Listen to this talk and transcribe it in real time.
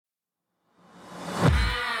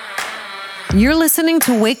You're listening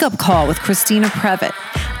to Wake Up Call with Christina Previtt.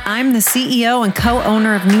 I'm the CEO and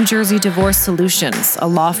co-owner of New Jersey Divorce Solutions, a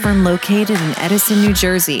law firm located in Edison, New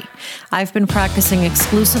Jersey. I've been practicing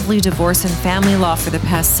exclusively divorce and family law for the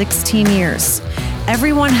past 16 years.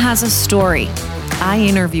 Everyone has a story. I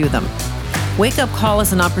interview them. Wake Up Call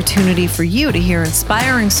is an opportunity for you to hear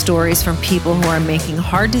inspiring stories from people who are making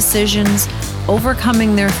hard decisions,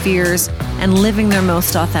 overcoming their fears, and living their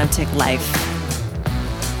most authentic life.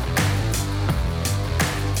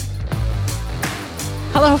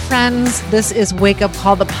 Hello, friends. This is Wake Up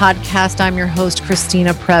Call, the podcast. I'm your host,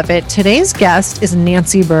 Christina Previtt. Today's guest is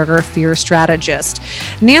Nancy Berger, fear strategist.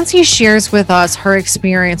 Nancy shares with us her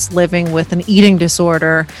experience living with an eating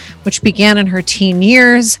disorder, which began in her teen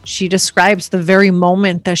years. She describes the very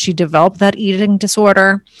moment that she developed that eating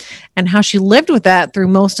disorder and how she lived with that through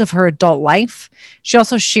most of her adult life. She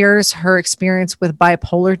also shares her experience with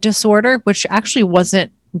bipolar disorder, which actually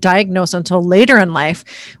wasn't diagnosed until later in life,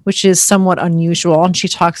 which is somewhat unusual. And she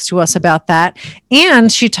talks to us about that. And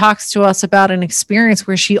she talks to us about an experience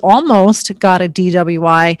where she almost got a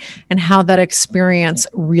DWI and how that experience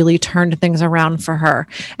really turned things around for her.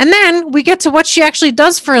 And then we get to what she actually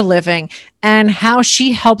does for a living and how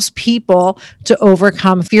she helps people to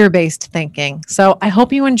overcome fear-based thinking. So I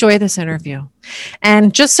hope you enjoy this interview.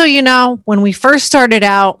 And just so you know, when we first started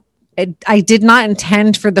out, I did not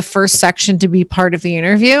intend for the first section to be part of the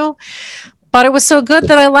interview, but it was so good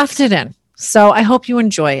that I left it in. So I hope you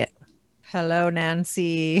enjoy it. Hello,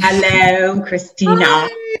 Nancy. Hello, Christina.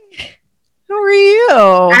 Hi. How are you?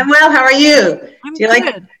 I'm well. How are you? I'm do you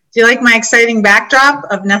good. Do you like my exciting backdrop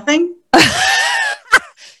of nothing?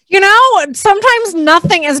 You know, sometimes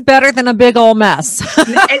nothing is better than a big old mess.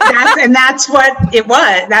 and that's what it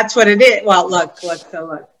was. That's what it is. Well, look.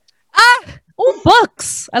 Oh,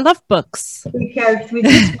 books. I love books. Because we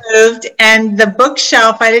just moved and the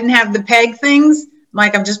bookshelf, I didn't have the peg things.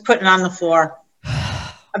 I'm just putting it on the floor.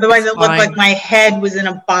 Otherwise it looked like my head was in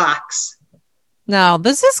a box. No,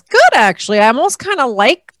 this is good, actually. I almost kind of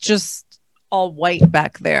like just all white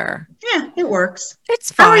back there. Yeah, it works.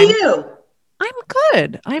 It's fine. How are you?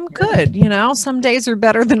 I'm good. You know, some days are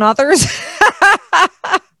better than others.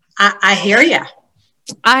 I hear you.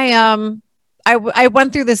 I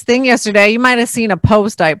went through this thing yesterday. You might have seen a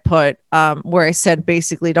post I put where I said,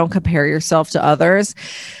 basically, don't compare yourself to others,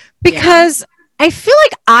 because I feel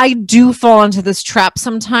like I do fall into this trap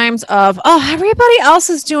sometimes of, everybody else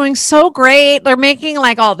is doing so great. They're making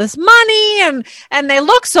like all this money and they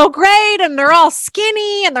look so great and they're all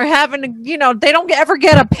skinny and they're having, they don't ever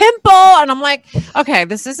get a pimple. And I'm like, okay,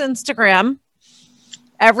 this is Instagram.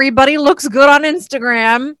 Everybody looks good on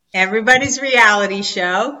Instagram. Everybody's reality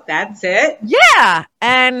show. That's it. Yeah.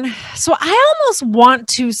 And so I almost want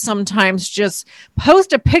to sometimes just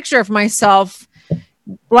post a picture of myself,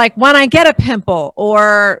 like when I get a pimple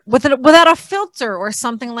or without a filter or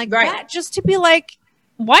something like that, just to be like,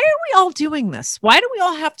 why are we all doing this? Why do we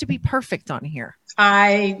all have to be perfect on here?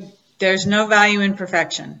 There's no value in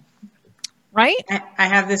perfection. Right? I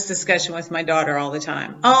have this discussion with my daughter all the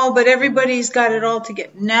time. Oh, but everybody's got it all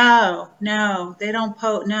together. No, they don't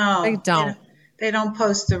post. No, they don't. They don't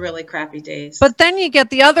post the really crappy days. But then you get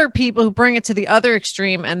the other people who bring it to the other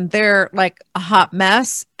extreme and they're like a hot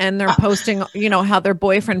mess and they're posting, how their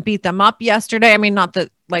boyfriend beat them up yesterday. I mean, not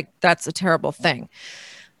that that's a terrible thing,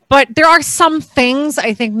 but there are some things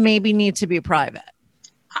I think maybe need to be private.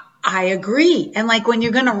 I agree. And when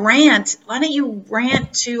you're going to rant, why don't you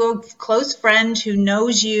rant to a close friend who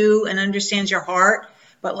knows you and understands your heart?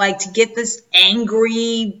 But to get this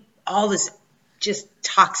angry, all this just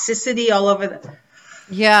toxicity all over the.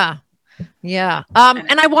 Yeah.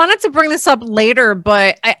 And I wanted to bring this up later,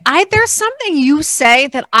 but I there's something you say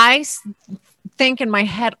that I think in my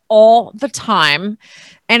head all the time.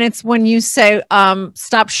 And it's when you say,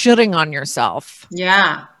 stop shooting on yourself.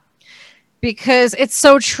 Yeah. Because it's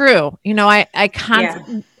so true. I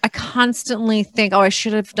constantly think, I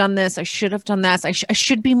should have done this. I should have done that. I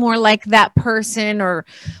should be more like that person or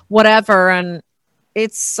whatever. And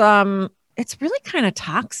it's really kind of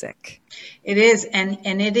toxic. It is. And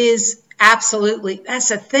it is absolutely, that's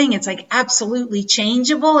the thing. It's absolutely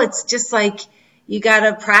changeable. It's just you got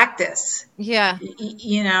to practice. Yeah.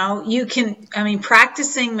 You can,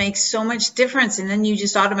 practicing makes so much difference and then you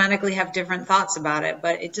just automatically have different thoughts about it,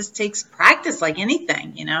 but it just takes practice like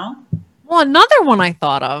anything, Well, another one I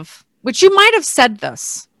thought of, which you might have said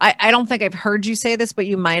this. I don't think I've heard you say this, but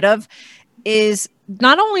you might have, is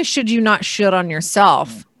not only should you not shit on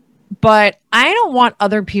yourself, but I don't want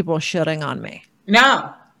other people shitting on me.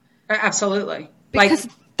 No, absolutely. Because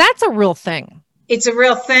that's a real thing. It's a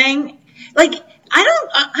real thing.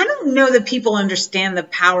 I don't know that people understand the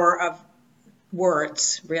power of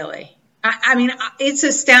words, really. I mean, it's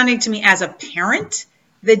astounding to me as a parent,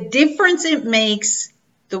 the difference it makes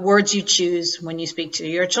the words you choose when you speak to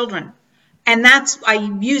your children. And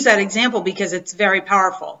I use that example because it's very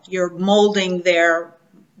powerful. You're molding their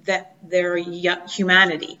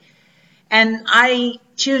humanity. And I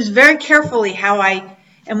choose very carefully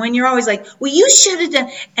and when you're always like, well, you should have done,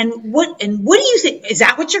 and what do you think? Is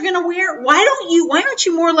that what you're going to wear? Why aren't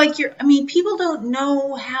you more like people don't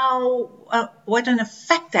know what an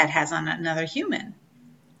effect that has on another human.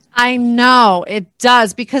 I know it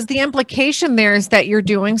does, because the implication there is that you're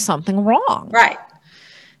doing something wrong. Right.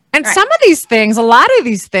 And some of these things, a lot of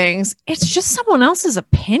these things, it's just someone else's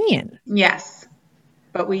opinion. Yes.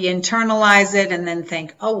 But we internalize it and then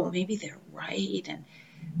think, oh, well, maybe they're right. And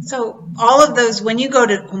so all of those, when you go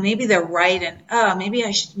to, well, maybe they're right, and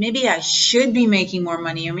maybe I should be making more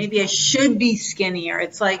money, or maybe I should be skinnier.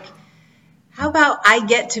 It's like, how about I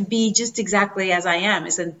get to be just exactly as I am?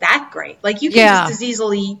 Isn't that great? Like, you can just as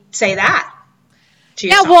easily say that to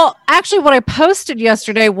yourself. Yeah, well, actually what I posted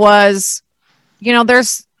yesterday was,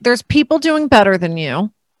 there's people doing better than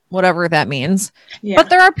you, whatever that means. Yeah. But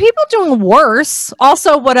there are people doing worse,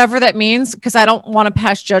 also, whatever that means, because I don't want to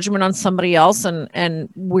pass judgment on somebody else and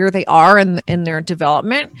where they are in their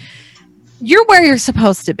development. You're where you're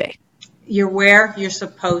supposed to be. You're where you're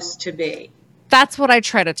supposed to be. That's what I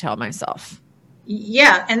try to tell myself.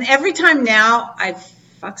 Yeah. And every time now I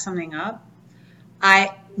fuck something up,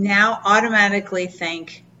 I now automatically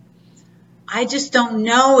think, I just don't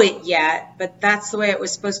know it yet, but that's the way it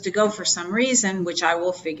was supposed to go for some reason, which I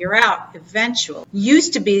will figure out eventually.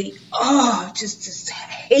 Used to be, just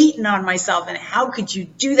hating on myself, and how could you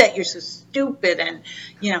do that? You're so stupid. And,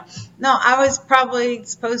 no, I was probably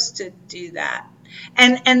supposed to do that.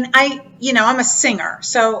 And I'm a singer.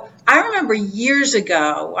 So I remember years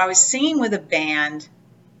ago, I was singing with a band,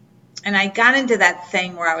 and I got into that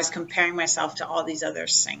thing where I was comparing myself to all these other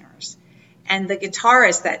singers. And the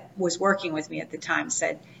guitarist that was working with me at the time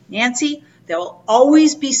said, Nancy, there will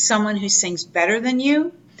always be someone who sings better than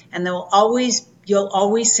you, and you'll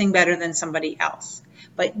always sing better than somebody else.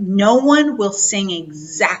 But no one will sing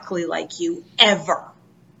exactly like you ever.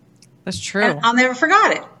 That's true. And I'll never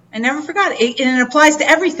forget it. I never forgot it. And it applies to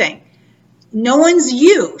everything. No one's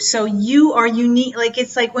you. So you are unique. Like,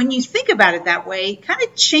 it's like when you think about it that way, it kind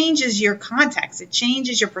of changes your context. It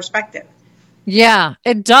changes your perspective. Yeah,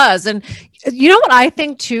 it does. And you know what I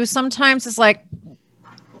think too sometimes is, like,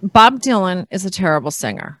 Bob Dylan is a terrible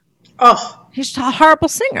singer. Oh, he's a horrible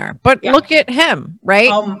singer, but look at him, right?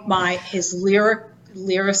 Oh his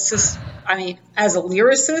lyricist. I mean, as a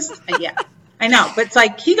lyricist, yeah, I know. But it's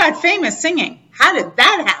like, he got famous singing. How did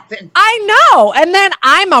that happen? I know. And then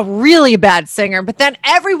I'm a really bad singer, but then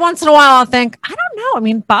every once in a while I'll think, I don't know. I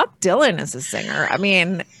mean, Bob Dylan is a singer. I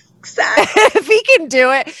mean, exactly. If he can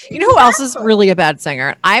do it, you know who else is really a bad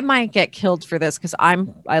singer? I might get killed for this because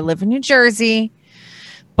I live in New Jersey,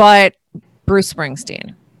 but Bruce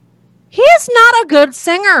Springsteen. He is not a good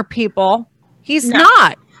singer, people. He's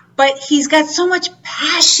not. But he's got so much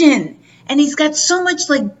passion, and he's got so much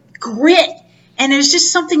grit, and there's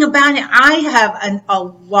just something about it. I have a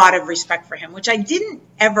lot of respect for him, which I didn't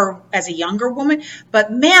ever as a younger woman.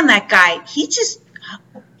 But man, that guy, he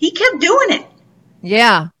kept doing it.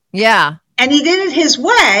 Yeah. Yeah. And he did it his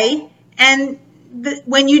way. And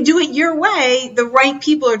when you do it your way, the right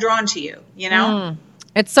people are drawn to you,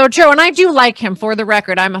 It's so true. And I do like him, for the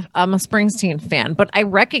record. I'm a Springsteen fan, but I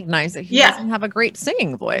recognize that he doesn't have a great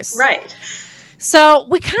singing voice. Right. So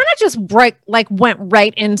we kind of just went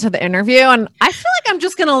right into the interview. And I feel like I'm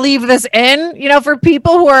just going to leave this in, for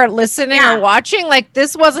people who are listening or watching. Like,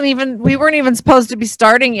 we weren't even supposed to be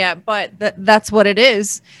starting yet, but that's what it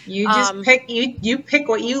is. You just you pick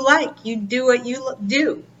what you like. You do what you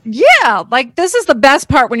do. Yeah. Like, this is the best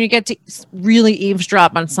part, when you get to really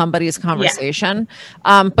eavesdrop on somebody's conversation.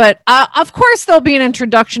 Yeah. But of course there'll be an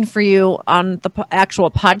introduction for you on the actual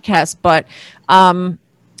podcast, but,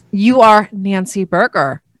 you are Nancy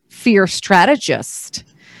Berger, fear strategist.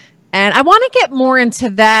 And I want to get more into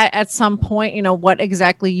that at some point, what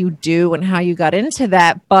exactly you do and how you got into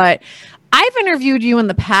that. But I've interviewed you in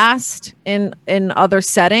the past in other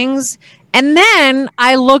settings. And then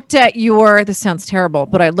I looked at this sounds terrible,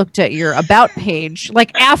 but I looked at your about page,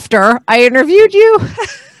 after I interviewed you.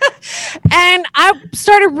 And I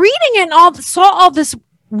started reading it and saw all this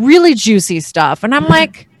really juicy stuff. And I'm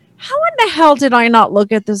like, how in the hell did I not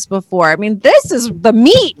look at this before? I mean, this is the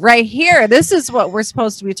meat right here. This is what we're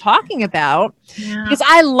supposed to be talking about, because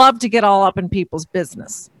I love to get all up in people's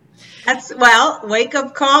business. Wake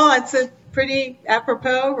up call. pretty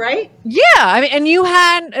apropos, right? Yeah, I mean, and you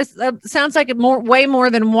had sounds like way more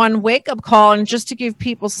than one wake up call. And just to give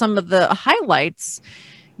people some of the highlights,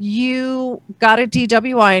 you got a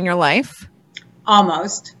DWI in your life.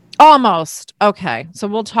 Almost. Almost. Okay, so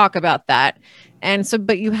we'll talk about that. And so,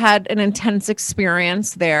 but you had an intense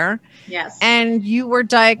experience there. Yes. And you were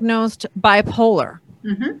diagnosed bipolar.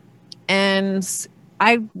 Mm-hmm. And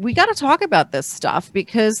we got to talk about this stuff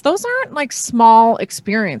because those aren't like small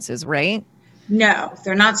experiences, right? No,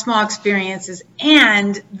 they're not small experiences,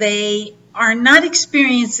 and they are not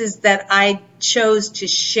experiences that I chose to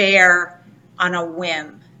share on a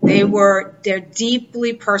whim. They're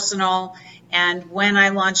deeply personal. And when I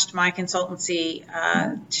launched my consultancy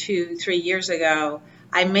 2-3 years ago,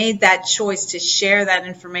 I made that choice to share that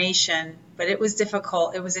information, but it was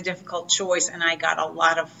difficult. It was a difficult choice, and I got a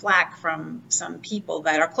lot of flack from some people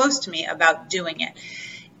that are close to me about doing it.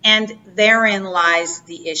 And therein lies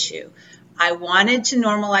the issue. I wanted to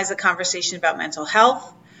normalize a conversation about mental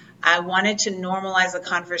health. I wanted to normalize a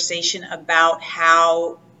conversation about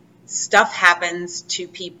how stuff happens to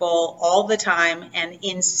people all the time. And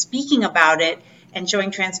in speaking about it and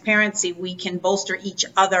showing transparency, we can bolster each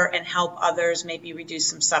other and help others maybe reduce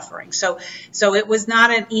some suffering. So it was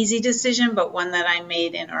not an easy decision, but one that I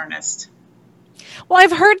made in earnest. Well,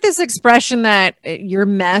 I've heard this expression that your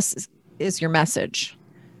mess is your message.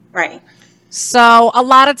 Right. So a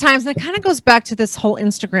lot of times that kind of goes back to this whole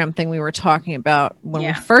Instagram thing we were talking about when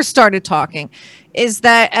we first started talking, is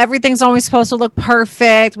that everything's always supposed to look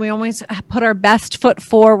perfect. We always put our best foot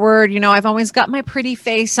forward. You know, I've always got my pretty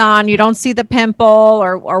face on. You don't see the pimple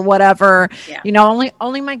or whatever. Yeah. You know,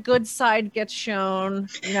 only my good side gets shown,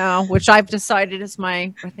 you know, which I've decided is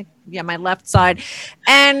my left side.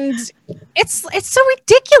 And it's so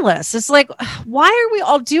ridiculous. It's like, why are we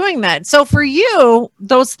all doing that? So for you,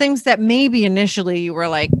 those things that maybe initially you were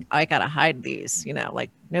like, I got to hide these, you know, like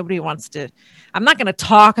nobody wants to, I'm not going to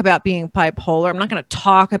talk about being bipolar. I'm not going to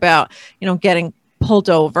talk about, you know, getting pulled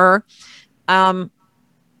over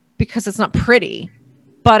because it's not pretty,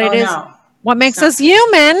 but it is what makes us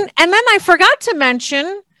human. And then I forgot to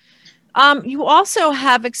mention, you also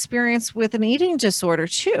have experience with an eating disorder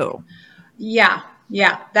too. Yeah.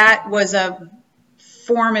 That was a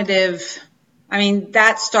formative,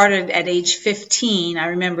 that started at age 15. I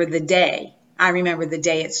remember the day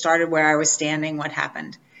it started, where I was standing, what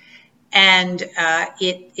happened. And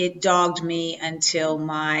it dogged me until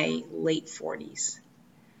my late 40s.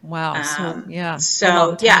 Wow. Yeah.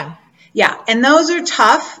 And those are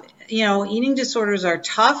tough. You know, eating disorders are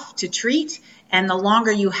tough to treat. And the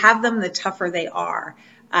longer you have them, the tougher they are.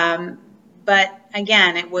 But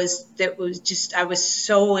again, I was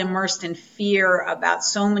so immersed in fear about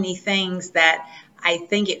so many things that I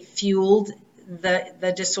think it fueled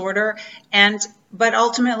the disorder. But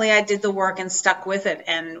ultimately I did the work and stuck with it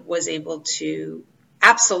and was able to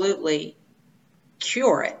absolutely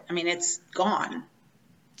cure it. I mean, it's gone.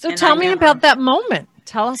 So tell me about that moment.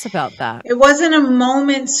 Tell us about that. It wasn't a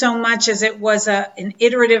moment so much as it was an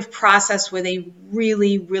iterative process with a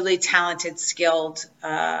really, really talented, skilled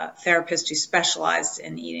therapist who specialized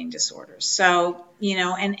in eating disorders. So, you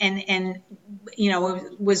know, and you know,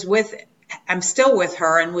 I'm still with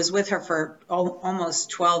her and was with her for almost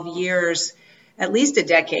 12 years, at least a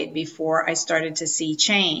decade before I started to see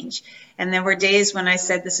change. And there were days when I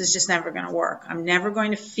said, this is just never going to work. I'm never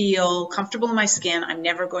going to feel comfortable in my skin. I'm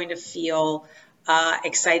never going to feel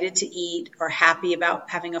excited to eat or happy about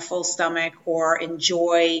having a full stomach or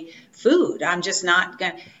enjoy food. I'm just not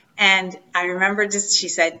going to. And I remember she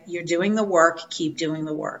said, you're doing the work, keep doing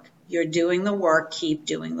the work. You're doing the work, keep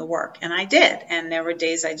doing the work. And I did. And there were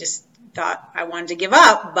days I just thought I wanted to give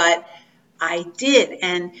up, but I did.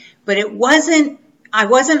 But I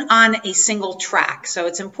wasn't on a single track. So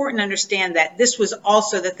it's important to understand that this was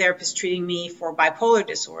also the therapist treating me for bipolar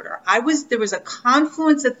disorder. There was a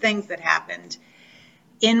confluence of things that happened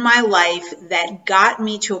in my life that got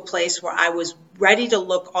me to a place where I was ready to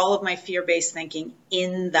look all of my fear-based thinking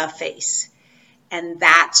in the face. And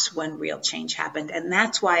that's when real change happened. And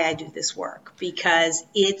that's why I do this work, because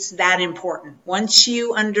it's that important. Once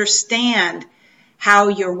you understand how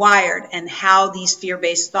you're wired and how these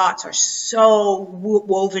fear-based thoughts are so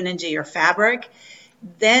woven into your fabric,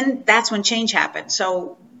 then that's when change happened.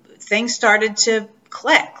 So things started to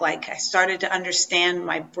click. Like I started to understand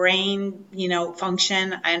my brain, you know,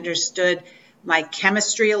 function. I understood my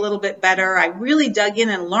chemistry a little bit better. I really dug in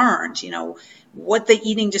and learned, you know, what the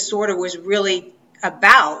eating disorder was really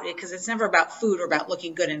about, because it's never about food or about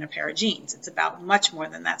looking good in a pair of jeans. It's about much more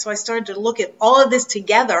than that. So I started to look at all of this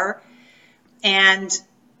together, and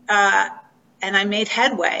I made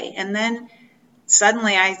headway. And then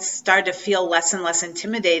suddenly I started to feel less and less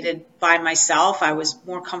intimidated by myself. I was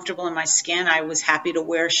more comfortable in my skin. I was happy to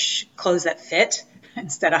wear clothes that fit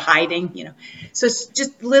instead of hiding, So it's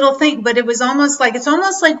just little thing, but it's almost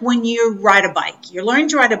like when you ride a bike. You're learning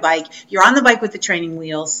to ride a bike. You're on the bike with the training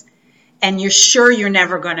wheels, and you're sure you're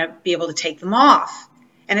never going to be able to take them off.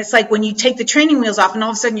 And it's like when you take the training wheels off and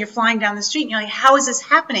all of a sudden you're flying down the street and you're like, how is this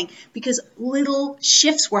happening? Because little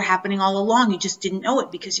shifts were happening all along. You just didn't know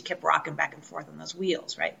it because you kept rocking back and forth on those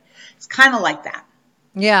wheels, right? It's kind of like that.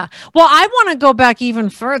 Yeah. Well, I want to go back even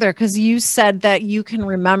further because you said that you can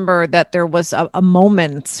remember that there was a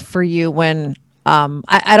moment for you when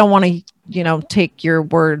I don't want to, take your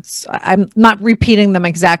words. I'm not repeating them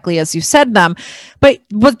exactly as you said them, but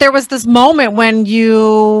there was this moment when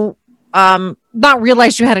you not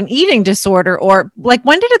realized you had an eating disorder, or like,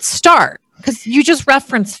 when did it start? Because you just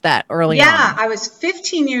referenced that earlier. Yeah, I was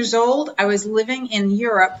 15 years old. I was living in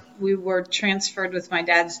Europe. We were transferred with my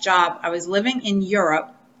dad's job. I was living in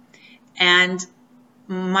Europe, and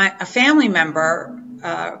a family member,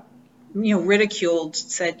 ridiculed,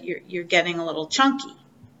 said, "You're getting a little chunky,"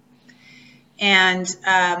 and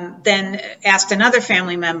then asked another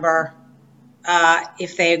family member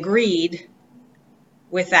if they agreed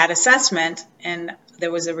with that assessment, and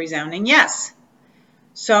there was a resounding yes.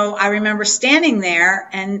 So I remember standing there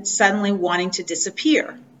and suddenly wanting to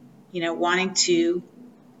disappear, wanting to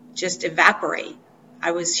just evaporate.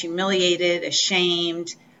 I was humiliated,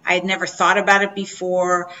 ashamed. I had never thought about it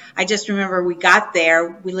before. I just remember we got there,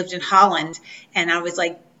 we lived in Holland, and I was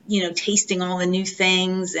like, tasting all the new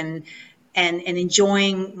things and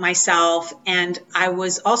enjoying myself. And I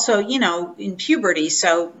was also, in puberty,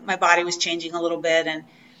 so my body was changing a little bit.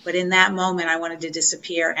 But in that moment, I wanted to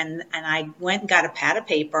disappear. And I went and got a pad of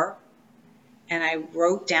paper, and I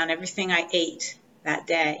wrote down everything I ate that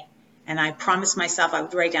day. And I promised myself I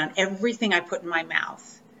would write down everything I put in my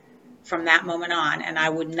mouth from that moment on. And I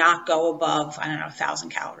would not go above, 1,000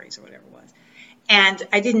 calories or whatever it was. And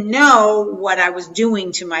I didn't know what I was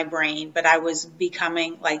doing to my brain, but I was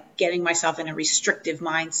becoming getting myself in a restrictive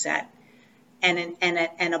mindset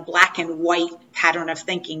and a black and white pattern of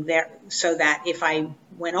thinking there, so that if I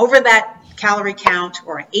went over that calorie count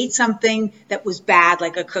or I ate something that was bad,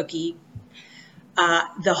 like a cookie,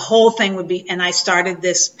 the whole thing would be, and I started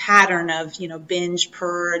this pattern of, binge,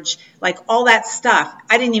 purge, like all that stuff.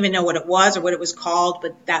 I didn't even know what it was or what it was called,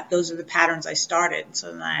 but those are the patterns I started.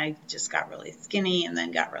 So then I just got really skinny and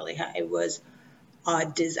then got really high. It was a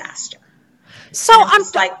disaster. So I'm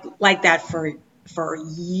like that for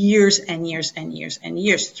years and years and years and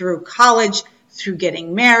years, through college, through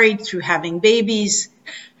getting married, through having babies.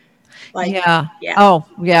 Yeah. Oh,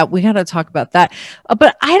 yeah. We got to talk about that.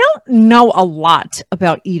 But I don't know a lot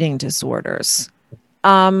about eating disorders.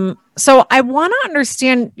 So I want to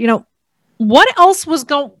understand, what else was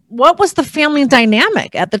what was the family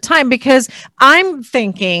dynamic at the time? Because I'm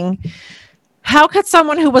thinking, how could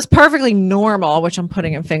someone who was perfectly normal, which I'm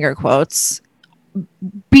putting in finger quotes,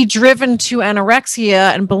 be driven to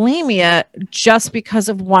anorexia and bulimia just because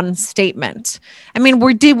of one statement? I mean,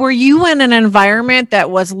 were you in an environment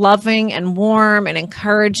that was loving and warm and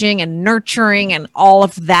encouraging and nurturing and all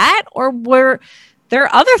of that? Or were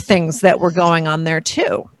there other things that were going on there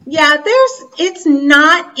too? Yeah,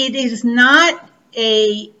 it is not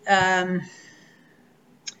a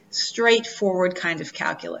straightforward kind of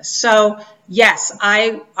calculus. So yes,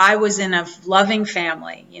 I was in a loving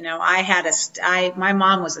family. My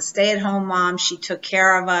mom was a stay-at-home mom. She took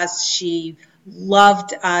care of us. She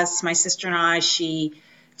loved us, my sister and I. She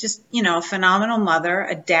just, a phenomenal mother,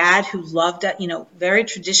 a dad who loved, very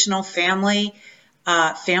traditional family,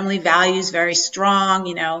 family values, very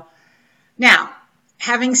strong, Now,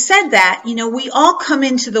 having said that, we all come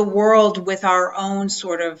into the world with our own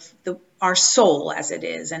sort of our soul as it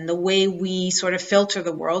is, and the way we sort of filter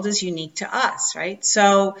the world is unique to us, right?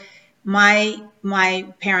 So my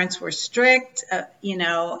parents were strict,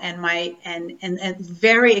 and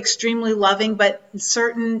very extremely loving, but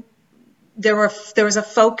there was a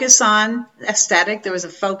focus on aesthetic, there was a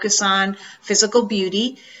focus on physical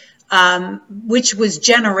beauty, which was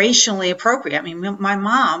generationally appropriate. I mean, my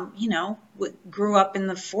mom, grew up in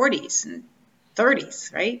the 40s and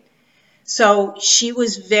 30s, right? So she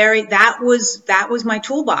was that was my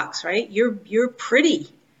toolbox, right? You're pretty.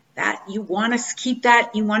 That you want to keep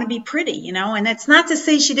that, you want to be pretty, and that's not to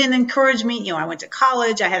say she didn't encourage me. I went to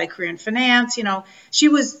college, I had a career in finance, she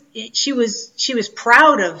was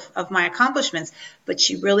proud of my accomplishments, but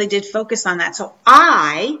she really did focus on that. So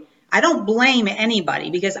I don't blame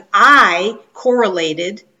anybody, because I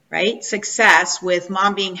correlated, right, success with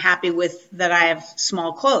mom being happy with that I have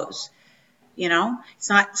small clothes. It's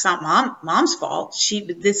not mom's fault.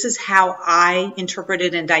 This is how I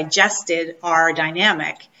interpreted and digested our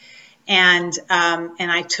dynamic. And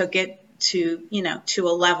I took it to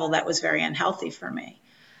a level that was very unhealthy for me.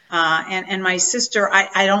 And my sister,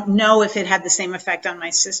 I don't know if it had the same effect on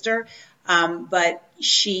my sister, but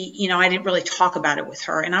she, I didn't really talk about it with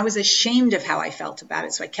her, and I was ashamed of how I felt about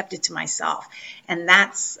it, so I kept it to myself. And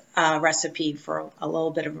that's a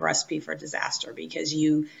little bit of a recipe for disaster, because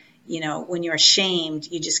when you're ashamed,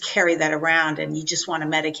 you just carry that around and you just want to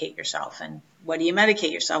medicate yourself. And what do you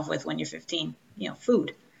medicate yourself with when you're 15?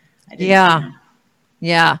 Food. Yeah.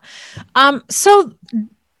 Yeah. So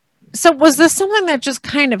was this something that just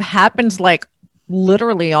kind of happens like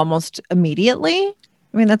literally almost immediately?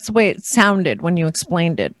 I mean, that's the way it sounded when you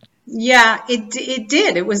explained it. Yeah, it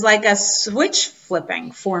did. It was like a switch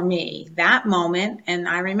flipping for me that moment. And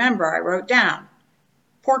I remember I wrote down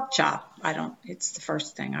pork chop. It's the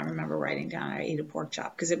first thing I remember writing down. I ate a pork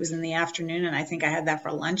chop because it was in the afternoon, and I think I had that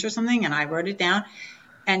for lunch or something, and I wrote it down.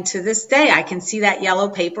 And to this day, I can see that yellow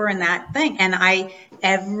paper and that thing. And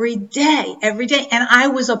every day, and I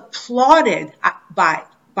was applauded by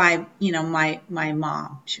my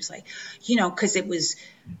mom. She was like, because it was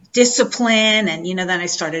discipline. And, then I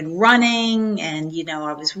started running, and,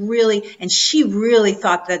 I was really, and she really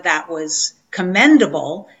thought that was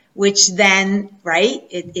commendable, which then, right,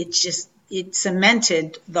 it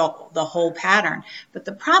cemented the whole pattern. But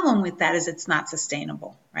the problem with that is it's not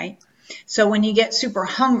sustainable, right? So when you get super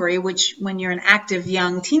hungry, which when you're an active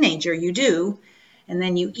young teenager, you do, and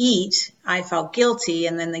then you eat, I felt guilty,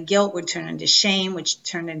 and then the guilt would turn into shame, which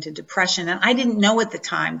turned into depression. And I didn't know at the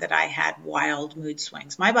time that I had wild mood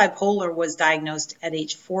swings. My bipolar was diagnosed at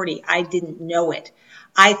age 40. I didn't know it.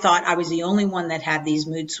 I thought I was the only one that had these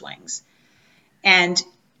mood swings.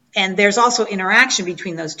 And there's also interaction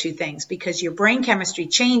between those two things, because your brain chemistry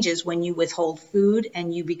changes when you withhold food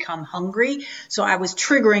and you become hungry. So I was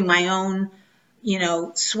triggering my own,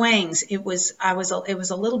 swings. It was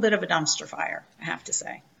a little bit of a dumpster fire, I have to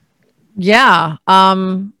say. Yeah.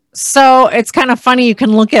 So it's kind of funny you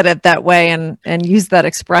can look at it that way and use that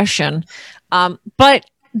expression. But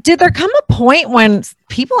did there come a point when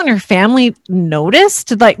people in your family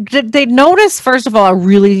noticed, did they notice, first of all, a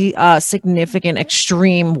really significant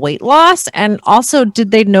extreme weight loss? And also, did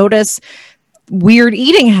they notice weird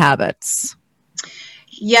eating habits?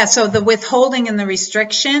 Yeah, so the withholding and the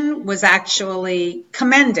restriction was actually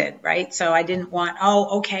commended, right? So I didn't want,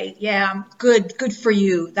 okay, yeah, good for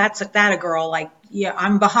you. That's a girl, like, yeah,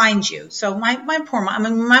 I'm behind you. So my poor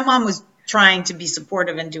mom, my mom was trying to be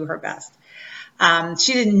supportive and do her best.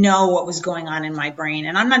 She didn't know what was going on in my brain,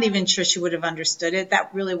 and I'm not even sure she would have understood it.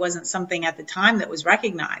 That really wasn't something at the time that was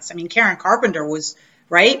recognized. I mean, Karen Carpenter was,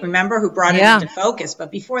 right? Remember, who brought it into focus.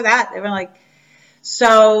 But before that, they were like,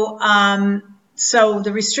 so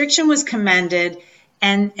the restriction was commended.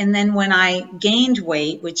 And then when I gained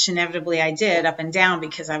weight, which inevitably I did up and down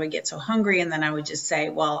because I would get so hungry, and then I would just say,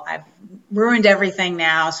 well, I've ruined everything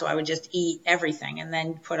now, so I would just eat everything and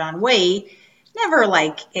then put on weight. Never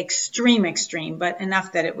like extreme, but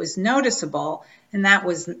enough that it was noticeable, and that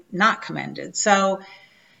was not commended. So,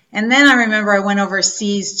 and then I remember I went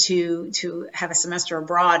overseas to have a semester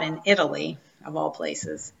abroad in Italy, of all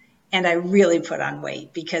places. And I really put on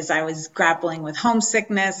weight because I was grappling with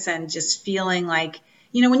homesickness and just feeling like,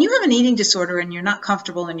 when you have an eating disorder and you're not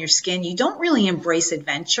comfortable in your skin, you don't really embrace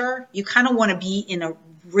adventure. You kind of want to be in a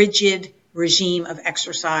rigid regime of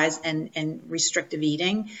exercise and restrictive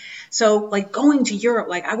eating. So like going to Europe,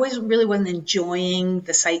 like I wasn't enjoying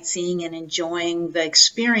the sightseeing and enjoying the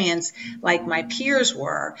experience like my peers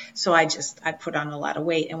were. So I put on a lot of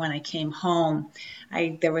weight. And when I came home,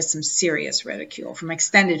 there was some serious ridicule from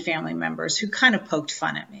extended family members who kind of poked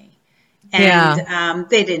fun at me. And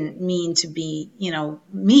they didn't mean to be,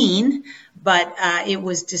 mean, but it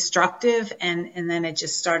was destructive. And then it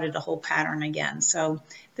just started a whole pattern again. So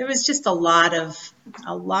there was just a lot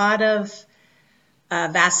of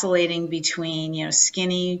vacillating between,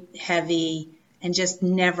 skinny, heavy, and just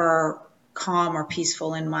never calm or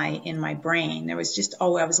peaceful in my brain. There was just, I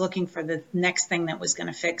was looking for the next thing that was going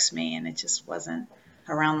to fix me. And it just wasn't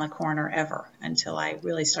around the corner ever until I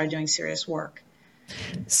really started doing serious work.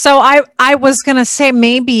 So I was going to say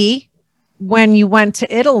maybe when you went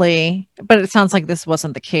to Italy, but it sounds like this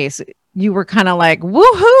wasn't the case. You were kind of like,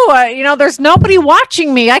 woohoo, there's nobody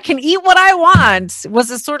watching me. I can eat what I want. Was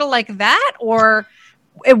it sort of like that, or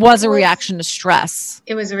it was a reaction to stress?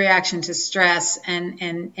 It was a reaction to stress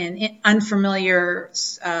and unfamiliar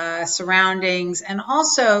surroundings. And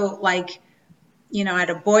also like, I had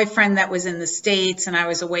a boyfriend that was in the States and I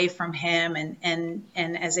was away from him. And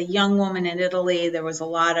as a young woman in Italy, there was a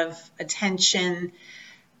lot of attention.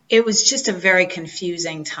 It was just a very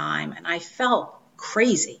confusing time. And I felt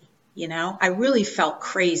crazy, I really felt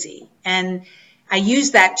crazy. And I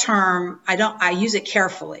use that term. I use it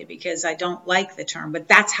carefully because I don't like the term, but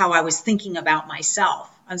that's how I was thinking about myself.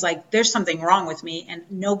 I was like, there's something wrong with me and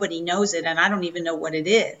nobody knows it. And I don't even know what it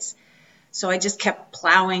is. So I just kept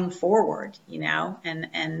plowing forward,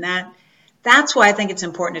 and that's why I think it's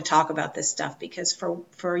important to talk about this stuff, because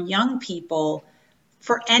for young people,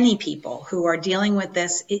 for any people who are dealing with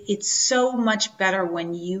this, it's so much better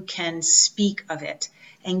when you can speak of it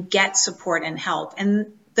and get support and help.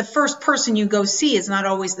 And the first person you go see is not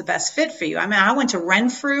always the best fit for you. I mean, I went to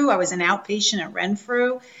Renfrew. I was an outpatient at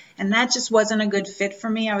Renfrew, and that just wasn't a good fit for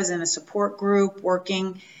me. I was in a support group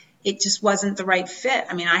working. It just wasn't the right fit.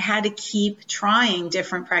 I mean, I had to keep trying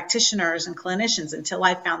different practitioners and clinicians until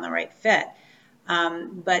I found the right fit.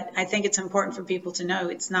 But I think it's important for people to know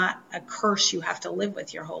it's not a curse you have to live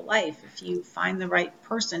with your whole life. If you find the right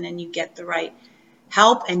person and you get the right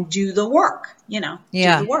help and do the work, do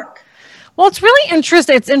the work. Well, it's really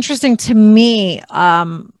interesting. It's interesting to me,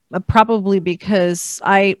 probably because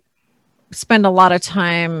I spend a lot of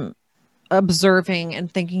time observing and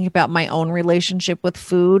thinking about my own relationship with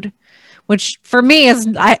food, which for me is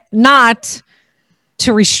not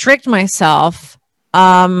to restrict myself.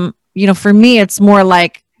 For me, it's more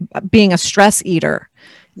like being a stress eater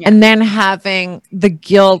and then having the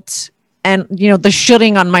guilt and, the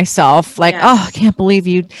shooting on myself, like, oh, I can't believe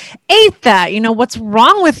you ate that. What's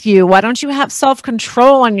wrong with you? Why don't you have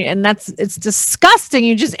self-control on you? And it's disgusting.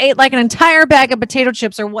 You just ate like an entire bag of potato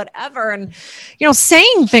chips or whatever. And,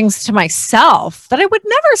 saying things to myself that I would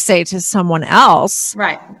never say to someone else.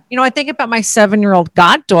 Right. I think about my 7-year-old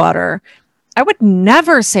goddaughter. I would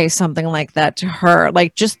never say something like that to her.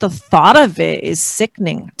 Like, just the thought of it is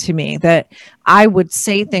sickening to me, that I would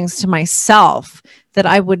say things to myself that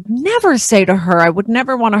I would never say to her. I would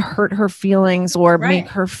never want to hurt her feelings or make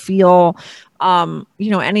her feel,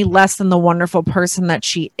 any less than the wonderful person that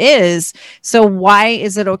she is. So why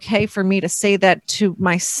is it okay for me to say that to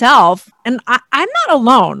myself? And I'm not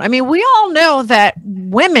alone. I mean, we all know that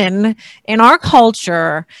women in our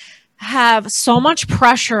culture have so much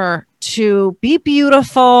pressure to be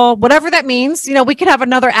beautiful, whatever that means. We could have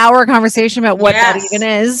another hour conversation about what that even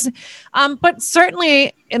is. But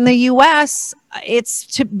certainly in the US, it's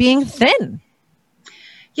to being thin.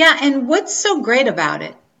 Yeah. And what's so great about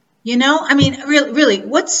it? I mean, really,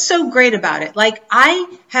 what's so great about it? Like,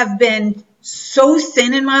 I have been so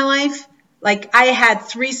thin in my life. Like, I had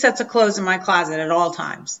 3 sets of clothes in my closet at all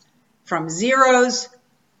times, from zeros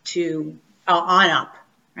to on up,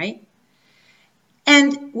 right?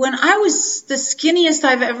 And when I was the skinniest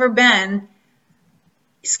I've ever been,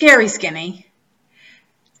 scary skinny,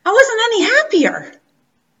 I wasn't any happier.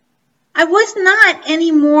 I was not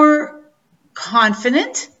any more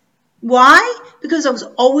confident. Why? Because I was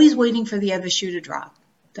always waiting for the other shoe to drop,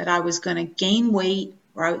 that I was going to gain weight,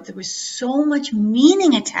 or there was so much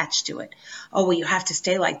meaning attached to it. Oh, well, you have to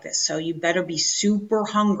stay like this, so you better be super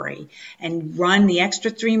hungry and run the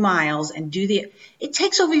extra 3 miles and it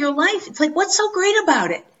takes over your life. It's like, what's so great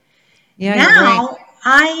about it? Yeah. Now,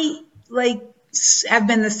 I have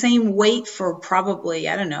been the same weight for probably,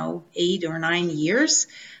 8 or 9 years.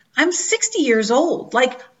 I'm 60 years old.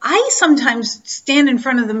 Like, I sometimes stand in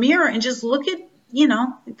front of the mirror and just look at,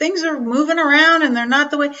 things are moving around and they're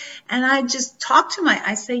not the way. And I just talk to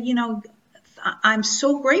I say, I'm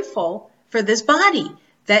so grateful for this body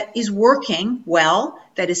that is working well,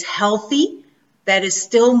 that is healthy, that is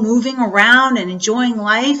still moving around and enjoying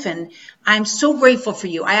life. And I'm so grateful for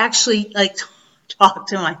you. I actually talk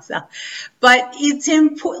to myself, but it's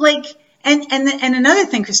important. And another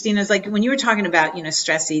thing, Christina, is when you were talking about,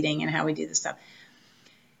 stress eating and how we do this stuff,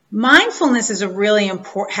 mindfulness is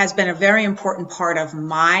has been a very important part of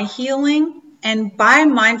my healing. And by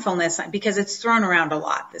mindfulness, because it's thrown around a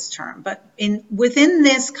lot, this term, but within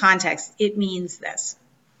this context, it means this.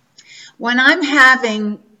 When I'm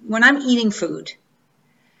eating food,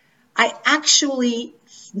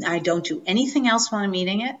 I don't do anything else when I'm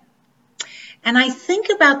eating it. And I think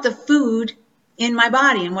about the food in my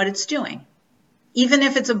body and what it's doing. Even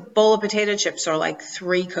if it's a bowl of potato chips or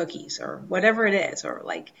 3 cookies or whatever it is, or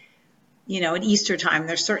at Easter time,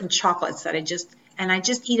 there's certain chocolates that I just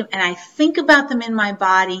eat them and I think about them in my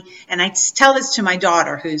body. And I tell this to my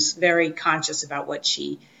daughter, who's very conscious about what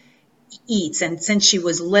she eats. And since she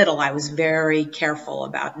was little, I was very careful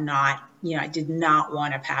about not I did not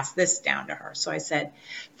want to pass this down to her. So I said,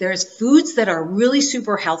 there's foods that are really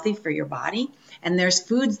super healthy for your body, and there's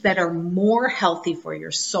foods that are more healthy for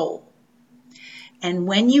your soul. And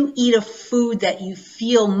when you eat a food that you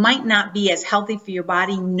feel might not be as healthy for your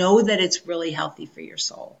body, know that it's really healthy for your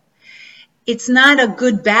soul. It's not a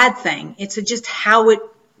good, bad thing. It's just how it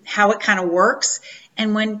kind of works.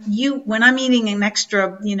 And when I'm eating an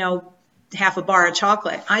extra, half a bar of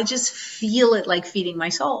chocolate, I just feel it like feeding my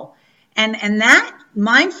soul. And that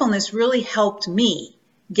mindfulness really helped me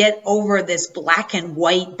get over this black and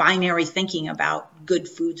white binary thinking about good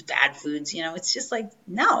foods, bad foods. It's just like,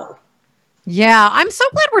 no. Yeah, I'm so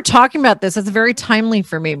glad we're talking about this. It's very timely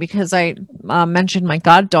for me because I mentioned my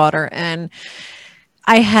goddaughter, and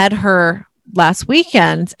I had her last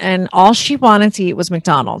weekend, and all she wanted to eat was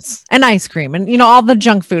McDonald's and ice cream and, all the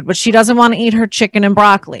junk food, but she doesn't want to eat her chicken and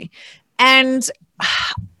broccoli. And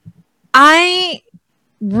I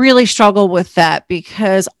really struggle with that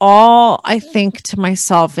because all I think to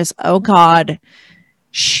myself is, oh God,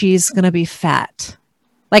 she's going to be fat.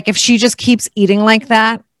 Like if she just keeps eating like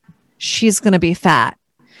that, she's going to be fat.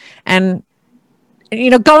 And,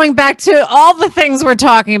 going back to all the things we're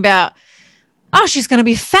talking about, oh, she's going to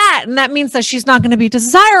be fat. And that means that she's not going to be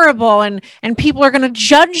desirable and people are going to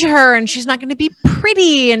judge her and she's not going to be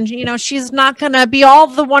pretty. And, she's not going to be all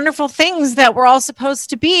the wonderful things that we're all supposed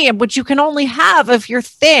to be, which you can only have if you're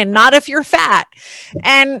thin, not if you're fat.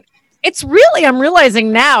 And it's really, I'm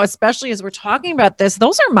realizing now, especially as we're talking about this,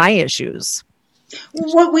 those are my issues.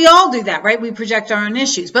 Well, we all do that, right? We project our own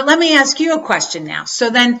issues. But let me ask you a question now. So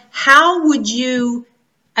then how would you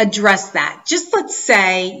address that? Just let's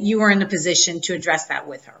say you were in a position to address that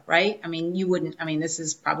with her, right? I mean, you wouldn't, this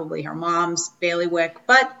is probably her mom's bailiwick,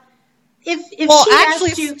 but if she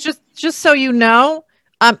asked you... just so you know,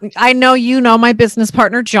 I know my business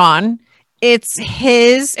partner, John. It's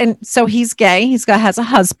his, and so he's gay. Has a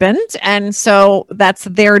husband, and so that's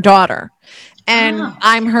their daughter. And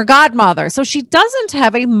I'm her godmother. So she doesn't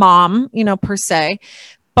have a mom, per se.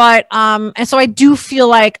 But, and so I do feel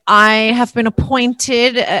like I have been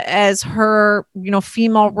appointed as her,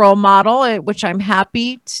 female role model, which I'm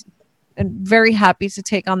happy and very happy to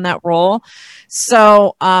take on that role.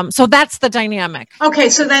 So, so that's the dynamic. Okay.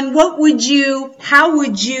 So then how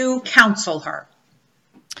would you counsel her?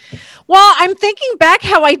 Well, I'm thinking back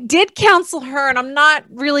how I did counsel her, and I'm not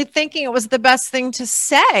really thinking it was the best thing to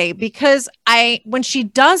say because when she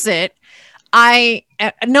does it, I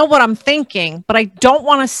know what I'm thinking, but I don't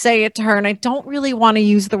want to say it to her. And I don't really want to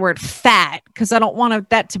use the word fat because I don't want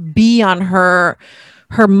that to be on her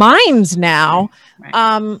mind now.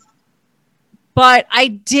 Right. But I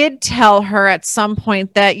did tell her at some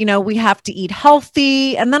point that, we have to eat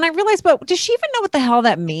healthy. And then I realized, but does she even know what the hell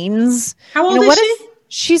that means? How old is she?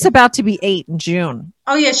 She's about to be 8 in June.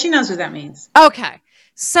 Oh, yeah. She knows what that means. Okay.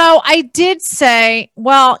 So I did say,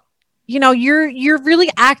 well, you're really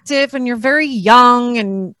active and you're very young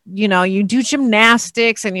and, you do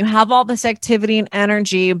gymnastics and you have all this activity and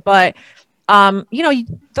energy, but,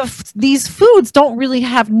 these foods don't really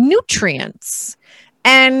have nutrients,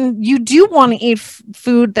 and you do want to eat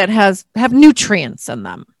food that have nutrients in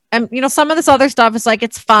them. And, some of this other stuff is like,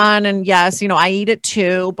 it's fun. And yes, I eat it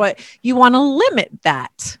too, but you want to limit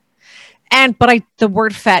that. But the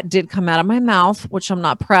word fat did come out of my mouth, which I'm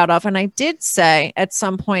not proud of. And I did say at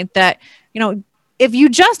some point that, if you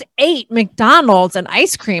just ate McDonald's and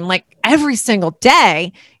ice cream like every single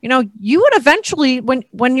day, you would eventually,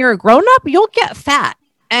 when you're a grown up, you'll get fat.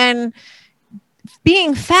 And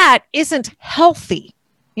being fat isn't healthy.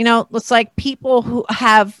 It's like people who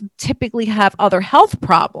typically have other health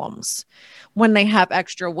problems when they have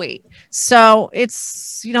extra weight. So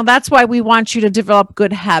it's, that's why we want you to develop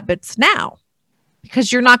good habits now,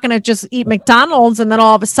 because you're not going to just eat McDonald's and then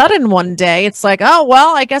all of a sudden one day it's like, oh,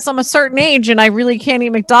 well, I guess I'm a certain age and I really can't eat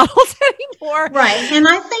McDonald's anymore. Right. And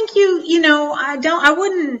I think you're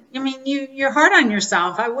hard on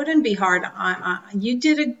yourself. I wouldn't be hard on, you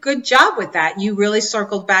did a good job with that. You really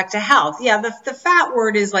circled back to health. Yeah. The fat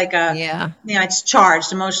word is like it's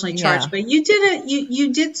charged, emotionally charged, but you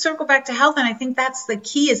did circle back to health. And I think that's the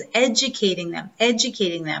key, is educating them.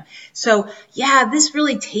 So yeah, this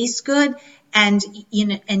really tastes good. And,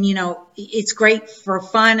 it's great for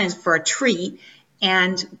fun and for a treat.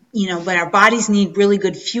 And, but our bodies need really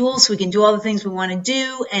good fuel so we can do all the things we want to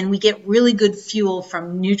do. And we get really good fuel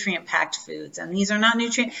from nutrient packed foods. And these are not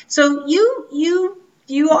nutrient. So you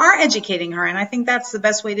are educating her. And I think that's the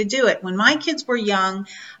best way to do it. When my kids were young,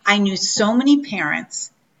 I knew so many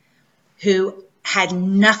parents who had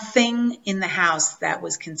nothing in the house that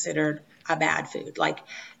was considered a bad food. Like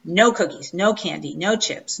no cookies, no candy, no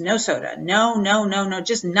chips, no soda, no,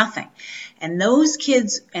 just nothing. And those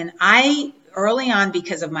kids, and I early on,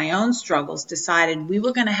 because of my own struggles, decided we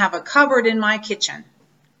were going to have a cupboard in my kitchen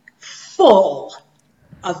full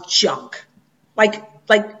of junk, like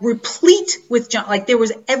replete with junk. Like there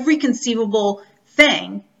was every conceivable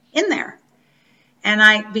thing in there.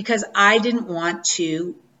 And because I didn't want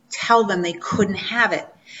to tell them they couldn't have it.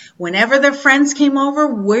 Whenever their friends came over,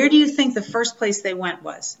 where do you think the first place they went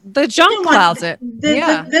was? The junk closet.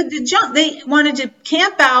 The junk. They wanted to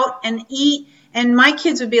camp out and eat. And my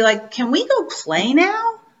kids would be like, can we go play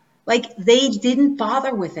now? Like they didn't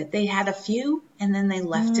bother with it. They had a few and then they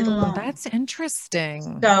left it alone. That's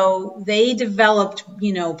interesting. So they developed,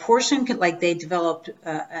 they developed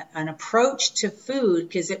an approach to food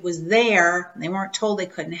because it was there. They weren't told they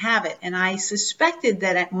couldn't have it. And I suspected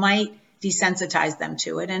that it might desensitize them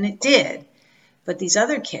to it. And it did. But these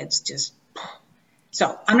other kids just...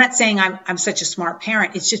 So I'm not saying I'm such a smart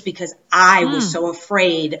parent. It's just because I was so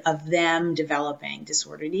afraid of them developing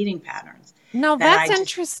disordered eating patterns. No, that's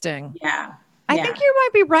interesting. Yeah. I think you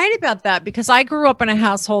might be right about that because I grew up in a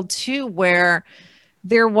household too where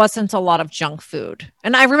there wasn't a lot of junk food.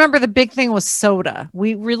 And I remember the big thing was soda.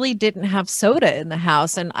 We really didn't have soda in the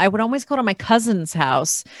house. And I would always go to my cousin's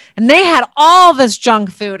house and they had all this junk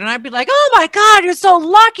food. And I'd be like, oh my God, you're so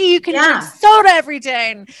lucky you can drink soda every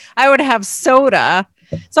day. And I would have soda.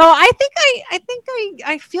 So I think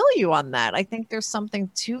I feel you on that. I think there's something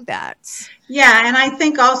to that. Yeah. And I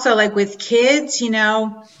think also like with kids,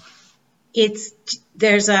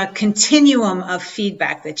 there's a continuum of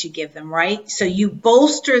feedback that you give them, right? So you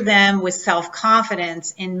bolster them with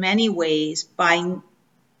self-confidence in many ways by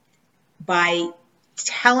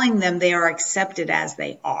telling them they are accepted as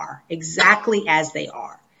they are, exactly as they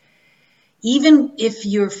are. Even if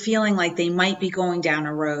you're feeling like they might be going down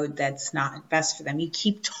a road that's not best for them, you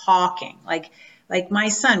keep talking. Like my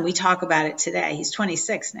son, we talk about it today. He's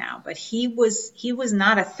 26 now, but he was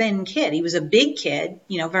not a thin kid. He was a big kid,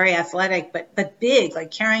 very athletic, but big, like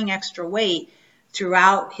carrying extra weight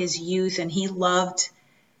throughout his youth. And he wasn't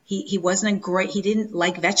he didn't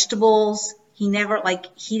like vegetables. He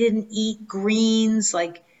didn't eat greens.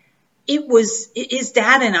 Like his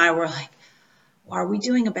dad and I were like, are we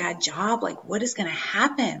doing a bad job? Like, what is going to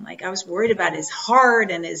happen? Like, I was worried about his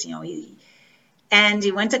heart and his, and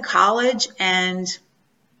he went to college, and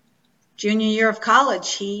junior year of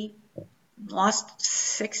college, he lost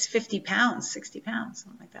 60 pounds,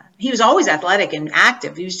 something like that. He was always athletic and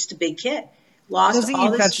active. He was just a big kid. Does he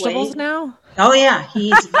eat vegetables weight. Now? Oh yeah.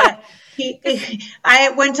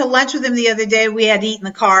 I went to lunch with him the other day. We had to eat in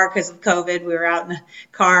the car because of COVID. We were out in the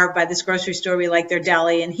car by this grocery store. We like their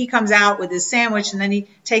deli. And he comes out with his sandwich, and then he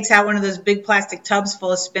takes out one of those big plastic tubs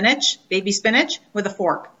full of spinach, baby spinach, with a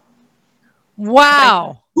fork. Wow.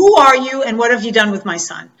 Like, who are you and what have you done with my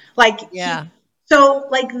son? So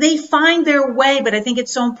they find their way, but I think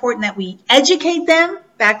it's so important that we educate them,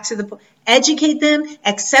 educate them,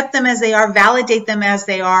 accept them as they are, validate them as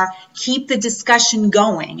they are, keep the discussion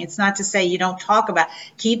going. It's not to say you don't talk about,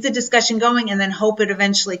 keep the discussion going and then hope it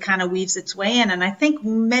eventually kind of weaves its way in. And I think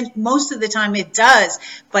most of the time it does.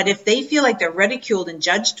 But if they feel like they're ridiculed and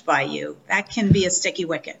judged by you, that can be a sticky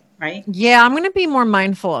wicket, right? Yeah, I'm going to be more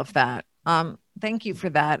mindful of that. Thank you for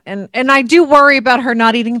that. And I do worry about her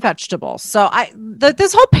not eating vegetables. So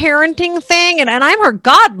this whole parenting thing, and I'm her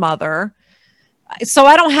godmother, so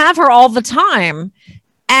I don't have her all the time.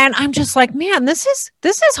 And I'm just like, man, this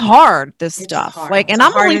is hard, this stuff. Hard. Like, and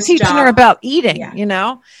I'm only teaching her about eating,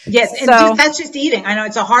 Yes. So, and that's just eating. I know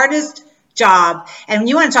it's the hardest job. And when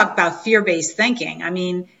you want to talk about fear-based thinking, I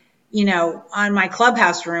mean, on my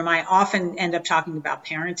Clubhouse room, I often end up talking about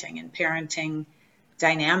parenting and parenting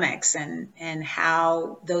dynamics and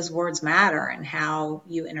how those words matter and how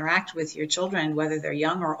you interact with your children, whether they're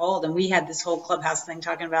young or old. And we had this whole Clubhouse thing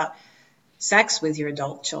talking about sex with your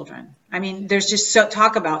adult children. I mean, there's just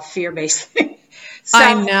talk about fear-based things. So,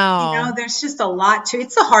 I know. There's just a lot to it.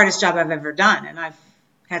 It's the hardest job I've ever done. And I've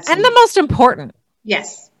had and the most important.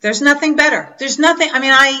 Yes. There's nothing better. There's nothing. I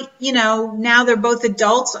mean, now they're both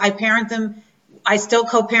adults. I parent them. I still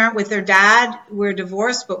co-parent with their dad. We're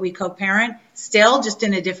divorced, but we co-parent still, just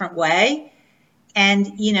in a different way.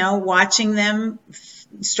 And, watching them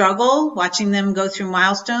struggle, watching them go through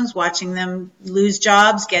milestones, watching them lose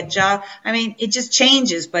jobs, get jobs. I mean, it just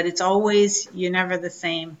changes, but it's always, you're never the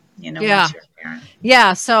same, once you're a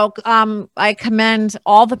Yeah, so I commend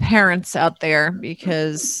all the parents out there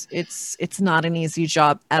because it's not an easy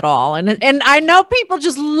job at all. And I know people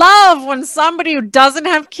just love when somebody who doesn't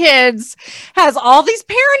have kids has all these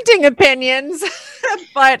parenting opinions.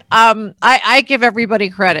 But I give everybody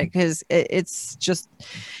credit because it's just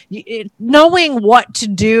knowing what to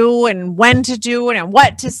do and when to do it and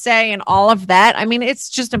what to say and all of that. I mean, it's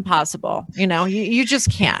just impossible. You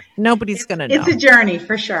just can't. Nobody's going to know. It's a journey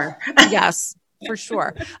for sure. Yes, for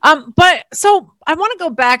sure. But so I want to go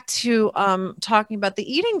back to talking about the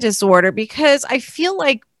eating disorder because I feel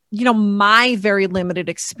like, my very limited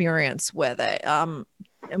experience with it, and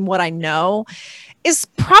what I know is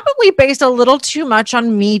probably based a little too much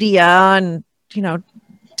on media and,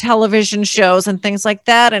 television shows and things like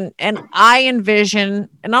that. And I envision,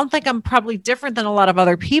 and I don't think I'm probably different than a lot of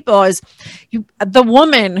other people, is the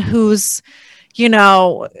woman who's,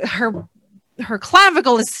 her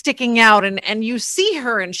clavicle is sticking out and you see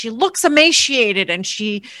her and she looks emaciated and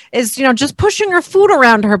she is, just pushing her food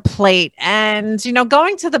around her plate and,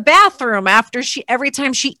 going to the bathroom every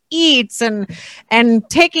time she eats and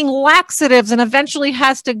taking laxatives and eventually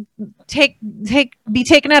has to be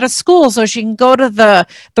taken out of school so she can go to the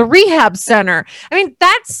rehab center. I mean,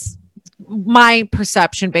 that's my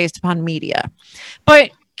perception based upon media,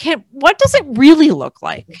 but what does it really look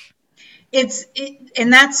like?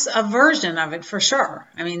 And that's a version of it for sure.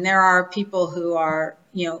 I mean, there are people who are,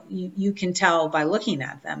 you can tell by looking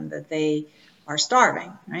at them that they are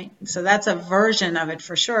starving, right? So that's a version of it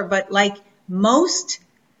for sure. But like most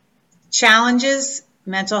challenges,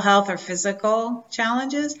 mental health or physical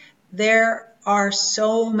challenges, there are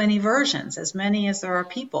so many versions, as many as there are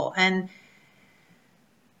people. And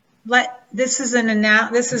this is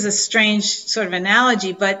a strange sort of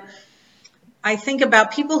analogy, but I think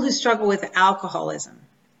about people who struggle with alcoholism.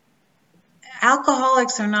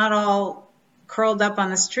 Alcoholics are not all curled up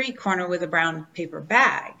on the street corner with a brown paper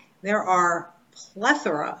bag. There are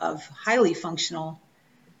plethora of highly functional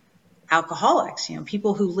alcoholics,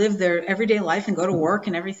 people who live their everyday life and go to work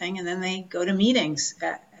and everything, and then they go to meetings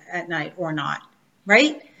at night or not,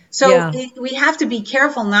 right? So we have to be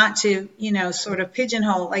careful not to, sort of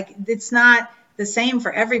pigeonhole, like it's not the same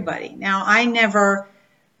for everybody. Now,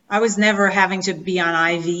 I was never having to be on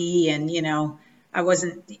IV and, I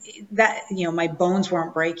wasn't that, my bones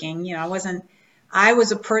weren't breaking,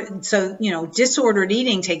 disordered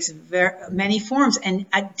eating takes many forms, and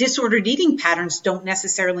disordered eating patterns don't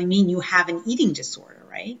necessarily mean you have an eating disorder,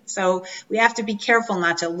 right? So we have to be careful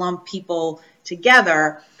not to lump people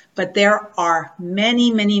together, but there are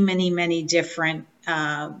many, many, many, many different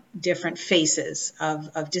faces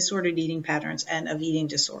of disordered eating patterns and of eating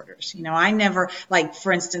disorders. I never,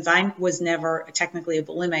 for instance, I was never technically a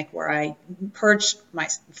bulimic where I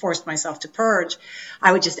forced myself to purge.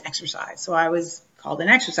 I would just exercise. So I was called an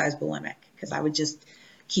exercise bulimic because I would just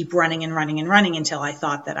keep running and running and running until I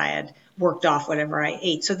thought that I had worked off whatever I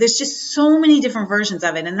ate. So there's just so many different versions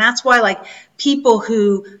of it. And that's why people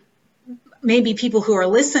who are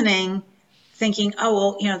listening thinking,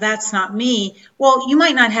 oh, well, that's not me. Well, you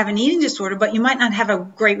might not have an eating disorder, but you might not have a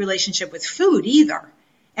great relationship with food either.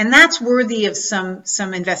 And that's worthy of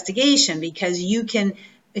some investigation, because you can,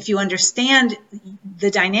 if you understand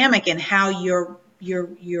the dynamic and how you're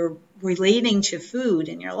relating to food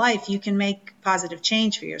in your life, you can make positive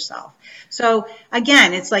change for yourself. So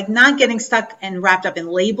again, it's like not getting stuck and wrapped up in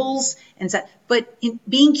labels but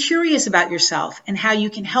being curious about yourself and how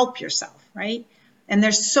you can help yourself, right? And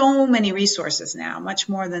there's so many resources now, much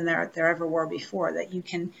more than there ever were before, that you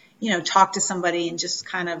can, talk to somebody and just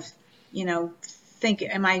kind of, think,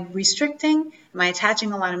 am I restricting? Am I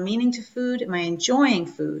attaching a lot of meaning to food? Am I enjoying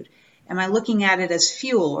food? Am I looking at it as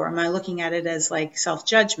fuel, or am I looking at it as like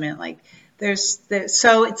self-judgment? That's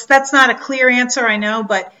not a clear answer, I know,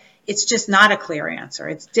 but it's just not a clear answer.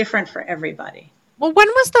 It's different for everybody. Well, when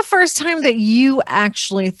was the first time that you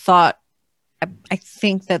actually thought, I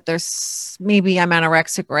think that maybe I'm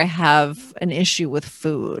anorexic or I have an issue with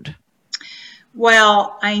food?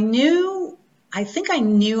 Well, I think I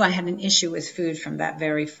knew I had an issue with food from that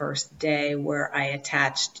very first day, where I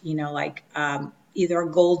attached, either a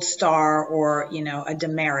gold star or, a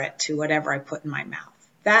demerit to whatever I put in my mouth.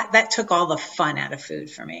 That took all the fun out of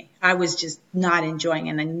food for me. I was just not enjoying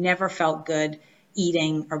it, and I never felt good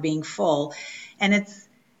eating or being full. And it's,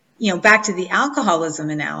 back to the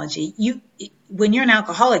alcoholism analogy, when you're an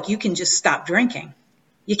alcoholic, you can just stop drinking.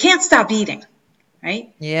 You can't stop eating,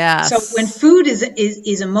 right? Yeah. So when food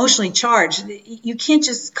is emotionally charged, you can't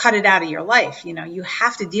just cut it out of your life. You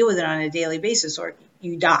have to deal with it on a daily basis or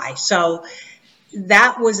you die. So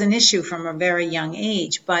that was an issue from a very young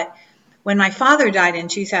age. But When my father died in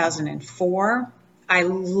 2004, I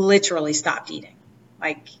literally stopped eating.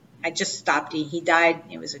 Like, I just stopped eating. He died.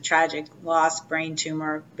 It was a tragic loss, brain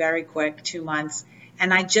tumor, very quick, 2 months.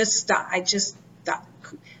 And I just stopped.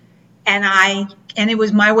 And it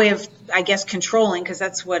was my way of, I guess, controlling, because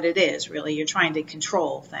that's what it is, really. You're trying to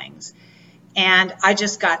control things. And I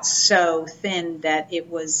just got so thin that it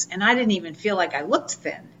was, and I didn't even feel like I looked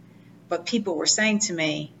thin. But people were saying to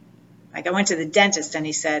me, like, I went to the dentist and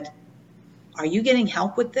he said, "Are you getting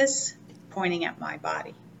help with this?" Pointing at my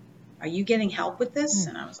body. "Are you getting help with this?"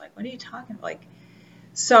 And I was like, "What are you talking about?" Like,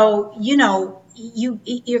 so, you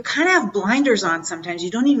kind of have blinders on sometimes.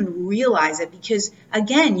 You don't even realize it because,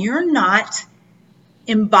 again, you're not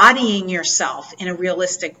embodying yourself in a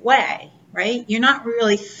realistic way, right? You're not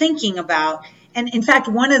really thinking about, and in fact,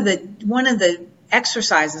 one of the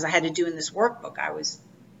exercises I had to do in this workbook I was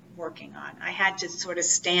working on, I had to sort of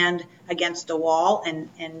stand against a wall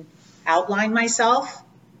and outline myself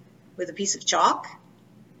with a piece of chalk.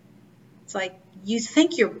 It's like, you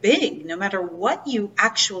think you're big no matter what you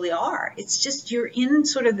actually are. It's just you're in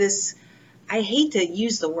sort of this, I hate to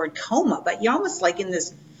use the word coma, but you're almost like in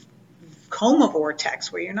this coma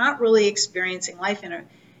vortex where you're not really experiencing life in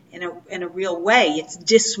a real way. It's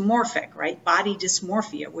dysmorphic, right? Body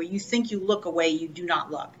dysmorphia, where you think you look a way you do not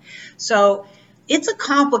look. So it's a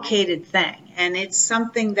complicated thing. And it's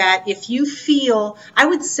something that if you feel, I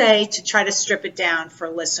would say, to try to strip it down for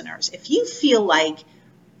listeners, if you feel like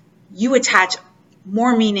you attach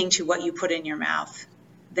more meaning to what you put in your mouth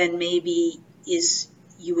than maybe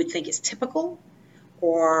you would think is typical,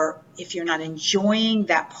 or if you're not enjoying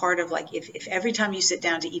that part of, like, if every time you sit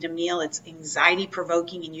down to eat a meal it's anxiety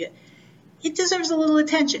provoking and it deserves a little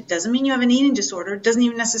attention. Doesn't mean you have an eating disorder. Doesn't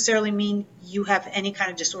even necessarily mean you have any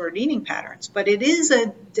kind of disordered eating patterns, but it is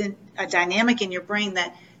a dynamic in your brain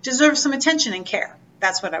that deserves some attention and care.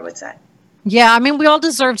 That's what I would say. Yeah, I mean, we all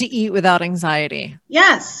deserve to eat without anxiety.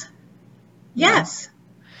 Yes. Yeah.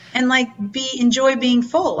 And like enjoy being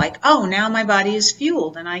full. Like, oh, now my body is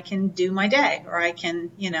fueled and I can do my day, or I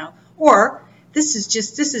can, or this has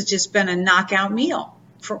just been a knockout meal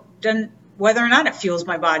whether or not it fuels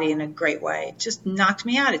my body in a great way. It just knocked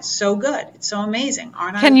me out. It's so good. It's so amazing.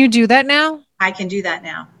 Can you do that now? I can do that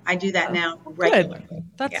now. I do that now regularly. Good.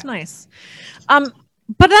 That's nice. But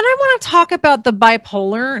then I want to talk about the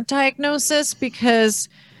bipolar diagnosis, because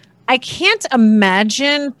I can't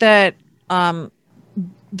imagine that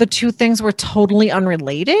the two things were totally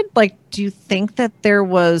unrelated. Like, do you think that there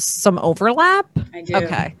was some overlap? I do.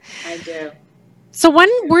 Okay. I do. So when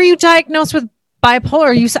were you diagnosed with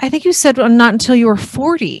bipolar? I think you said not until you were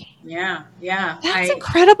 40. Yeah. That's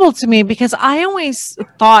incredible to me, because I always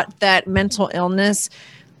thought that mental illness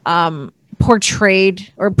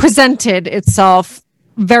portrayed or presented itself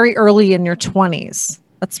very early in your 20s.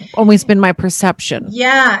 That's always been my perception.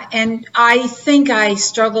 Yeah, and I think I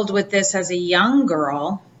struggled with this as a young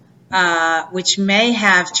girl, which may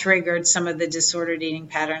have triggered some of the disordered eating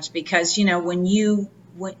patterns, because when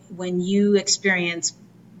you experience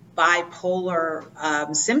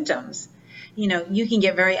bipolar symptoms, you can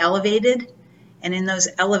get very elevated, and in those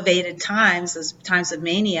elevated times, those times of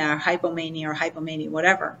mania or hypomania,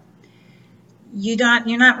 whatever, you're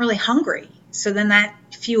not really hungry. So then that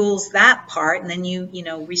fuels that part, and then you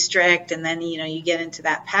restrict, and then you get into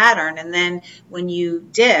that pattern, and then when you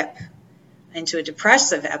dip into a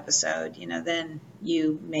depressive episode, then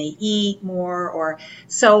you may eat more, or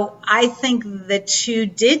so I think the two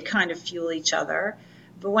did kind of fuel each other.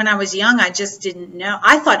 But when I was young, I just didn't know.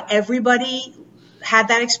 I thought everybody had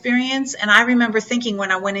that experience, and I remember thinking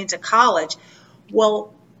when I went into college,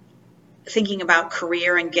 thinking about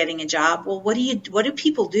career and getting a job. Well, what do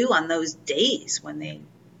people do on those days when they,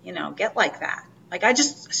 get like that? Like, I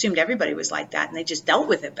just assumed everybody was like that and they just dealt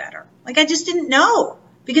with it better. Like, I just didn't know,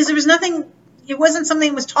 because there was nothing, it wasn't something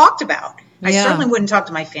that was talked about. Yeah. I certainly wouldn't talk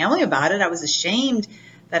to my family about it. I was ashamed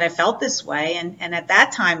that I felt this way. And at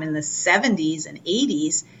that time in the 70s and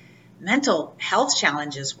 80s, mental health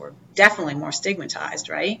challenges were definitely more stigmatized,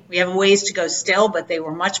 right? We have a ways to go still, but they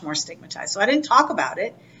were much more stigmatized. So I didn't talk about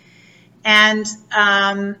it. And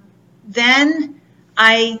then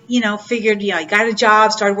I, figured, I got a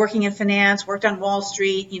job, started working in finance, worked on Wall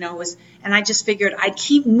Street, and I just figured I'd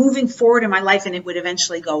keep moving forward in my life and it would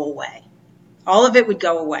eventually go away. All of it would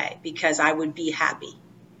go away because I would be happy.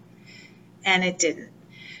 And it didn't.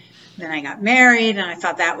 Then I got married and I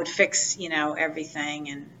thought that would fix, everything,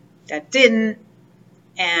 and that didn't.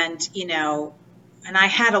 And, and I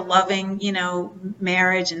had a loving,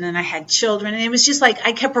 marriage, and then I had children, and it was just like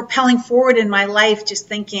I kept propelling forward in my life, just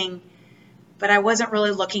thinking, but I wasn't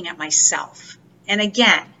really looking at myself. And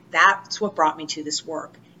again, that's what brought me to this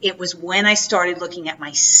work. it was when I started looking at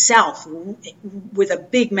myself with a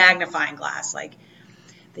big magnifying glass, like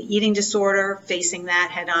the eating disorder, facing that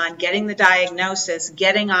head on, getting the diagnosis,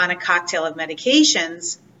 getting on a cocktail of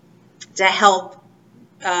medications to help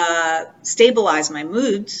stabilize my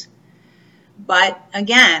moods. But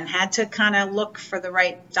again, had to kind of look for the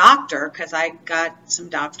right doctor, because I got some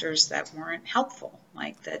doctors that weren't helpful,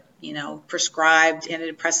 like that, prescribed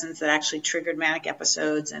antidepressants that actually triggered manic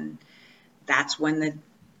episodes. And that's when the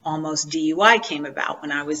almost DUI came about,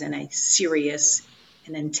 when I was in a serious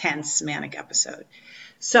and intense manic episode.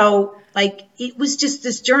 So it was just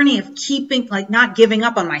this journey of not giving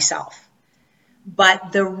up on myself.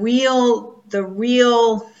 But the real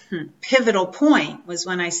pivotal point was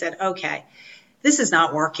when I said, okay, this is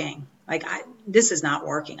not working. This is not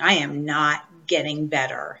working. I am not getting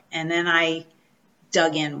better. And then I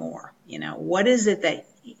dug in more. What is it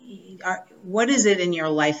in your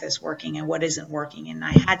life that's working and what isn't working? And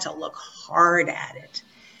I had to look hard at it.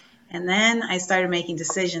 And then I started making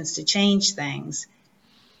decisions to change things.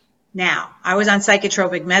 Now, I was on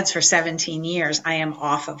psychotropic meds for 17 years. I am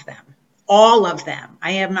off of them. All of them.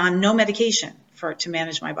 I am on no medication to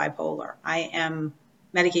manage my bipolar. I am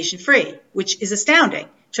medication free, which is astounding.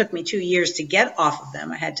 It took me 2 years to get off of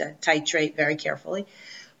them. I had to titrate very carefully.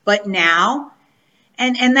 But now,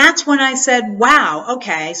 and that's when I said, wow,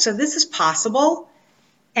 okay, so this is possible.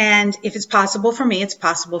 And if it's possible for me, it's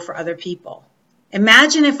possible for other people.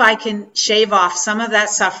 Imagine if I can shave off some of that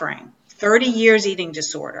suffering, 30 years eating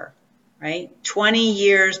disorder, right? 20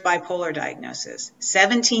 years bipolar diagnosis,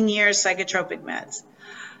 17 years psychotropic meds.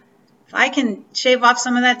 If I can shave off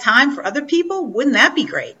some of that time for other people, wouldn't that be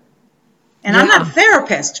great? And I'm not a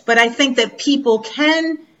therapist, but I think that people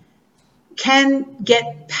can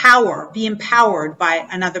get be empowered by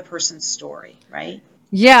another person's story, right?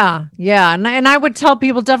 Yeah. And I would tell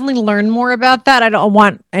people definitely learn more about that. I don't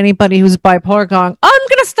want anybody who's bipolar going, oh, I'm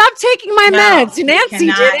going to stop taking my meds. Nancy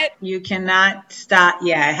did it. You cannot stop.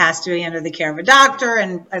 Yeah, it has to be under the care of a doctor.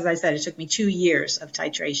 And as I said, it took me 2 years of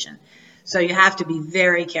titration. So you have to be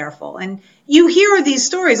very careful. And you hear these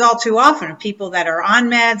stories all too often of people that are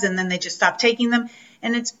on meds and then they just stop taking them.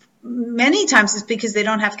 And it's many times it's because they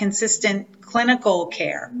don't have consistent clinical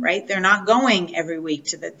care, right? They're not going every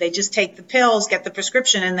week they just take the pills, get the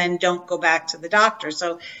prescription, and then don't go back to the doctor.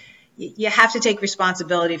 So you have to take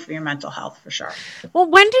responsibility for your mental health for sure. Well,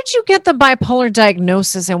 when did you get the bipolar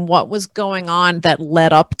diagnosis and what was going on that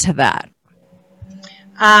led up to that?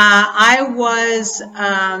 I was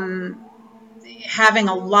having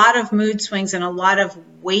a lot of mood swings and a lot of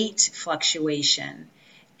weight fluctuation.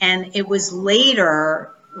 And it was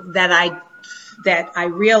later that I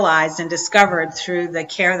realized and discovered through the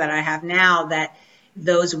care that I have now that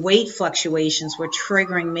those weight fluctuations were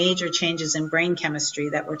triggering major changes in brain chemistry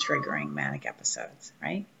that were triggering manic episodes,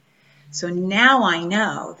 right? So now I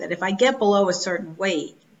know that if I get below a certain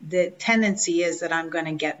weight, the tendency is that I'm going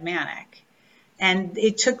to get manic. And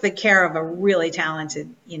it took the care of a really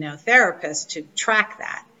talented, therapist to track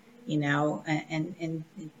that, and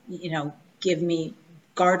give me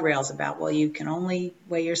guardrails about, well, you can only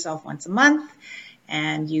weigh yourself once a month,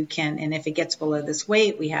 and if it gets below this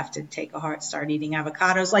weight, we have to start eating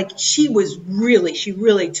avocados. She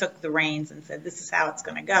really took the reins and said, this is how it's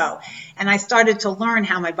going to go. And I started to learn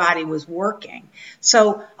how my body was working.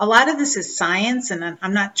 So a lot of this is science, and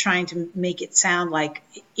I'm not trying to make it sound like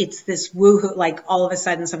it's this woohoo, like all of a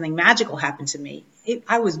sudden something magical happened to me.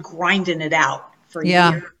 I was grinding it out for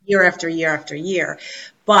year after year after year.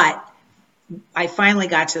 But I finally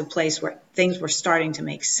got to a place where things were starting to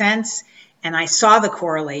make sense, and I saw the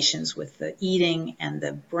correlations with the eating and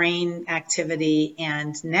the brain activity.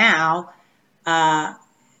 And now I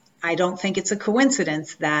don't think it's a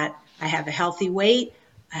coincidence that I have a healthy weight,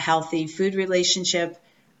 a healthy food relationship,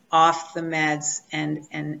 off the meds, and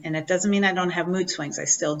it doesn't mean I don't have mood swings. I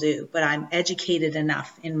still do, but I'm educated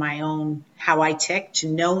enough in my own how I tick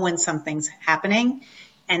to know when something's happening,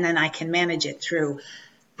 and then I can manage it through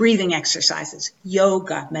breathing exercises,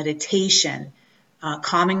 yoga, meditation,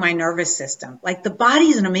 calming my nervous system. The body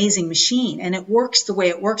is an amazing machine, and it works the way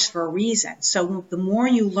it works for a reason. So the more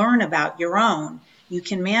you learn about your own, you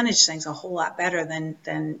can manage things a whole lot better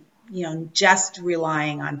than just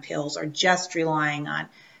relying on pills or just relying on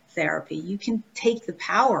therapy. You can take the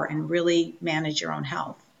power and really manage your own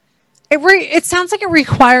health. It sounds like it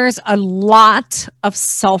requires a lot of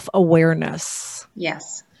self-awareness.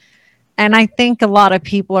 Yes. And I think a lot of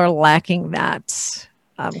people are lacking that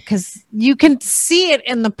because you can see it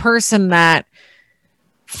in the person that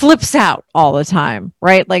flips out all the time,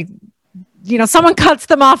 right? Someone cuts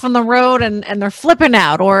them off on the road and they're flipping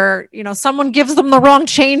out, or, someone gives them the wrong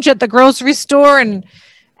change at the grocery store and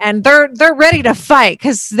and they're ready to fight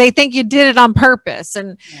because they think you did it on purpose.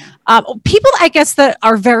 And people, I guess, that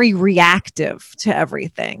are very reactive to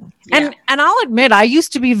everything. And I'll admit, I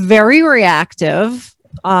used to be very reactive.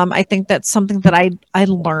 I think that's something that I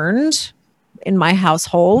learned in my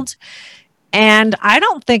household, and I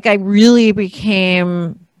don't think I really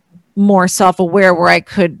became more self-aware where I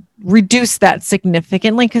could reduce that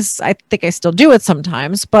significantly, because I think I still do it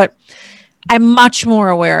sometimes, but I'm much more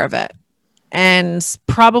aware of it. And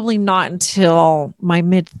probably not until my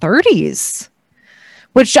mid 30s,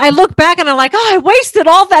 which I look back and I'm like, oh, I wasted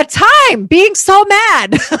all that time being so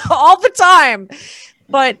mad all the time.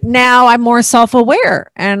 But now I'm more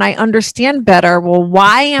self-aware and I understand better. Well,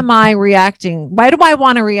 why am I reacting? Why do I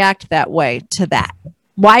want to react that way to that?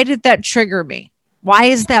 Why did that trigger me? Why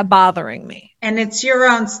is that bothering me? And it's your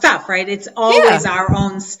own stuff, right? It's always our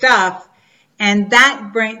own stuff. And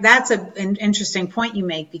that's an interesting point you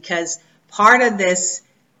make, because part of this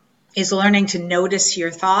is learning to notice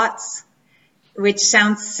your thoughts, which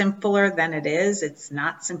sounds simpler than it is. It's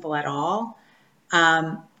not simple at all.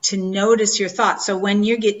 To notice your thoughts. So when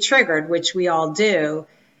you get triggered, which we all do,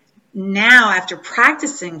 now after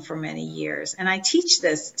practicing for many years, and I teach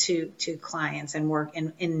this to clients and work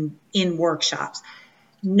in workshops,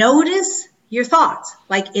 notice your thoughts.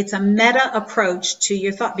 Like, it's a meta approach to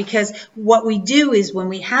your thought, because what we do is when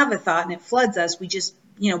we have a thought and it floods us, we just,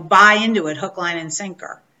 buy into it, hook, line, and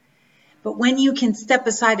sinker. But when you can step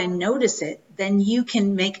aside and notice it, then you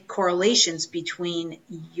can make correlations between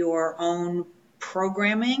your own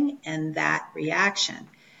programming and that reaction.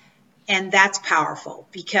 And that's powerful,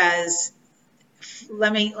 because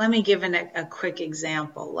let me give a quick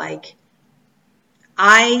example. Like,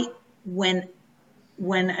 when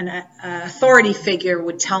an authority figure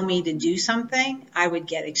would tell me to do something, I would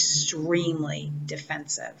get extremely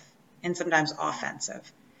defensive and sometimes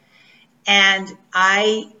offensive. And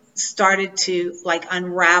I started to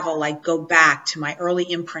unravel, go back to my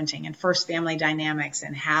early imprinting and first family dynamics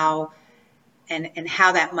and how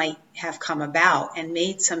that might have come about, and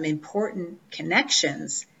made some important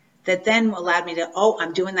connections that then allowed me to,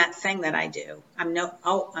 I'm doing that thing that I do.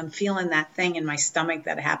 I'm feeling that thing in my stomach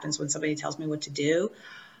that happens when somebody tells me what to do.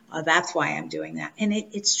 That's why I'm doing that. And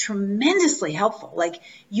it's tremendously helpful. Like,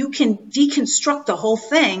 you can deconstruct the whole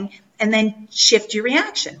thing and then shift your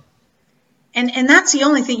reaction. And that's the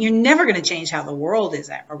only thing. You're never going to change how the world is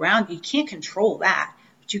around. You can't control that.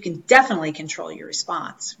 You can definitely control your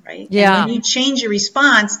response, right? Yeah. And when you change your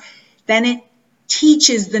response, then it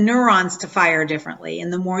teaches the neurons to fire differently.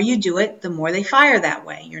 And the more you do it, the more they fire that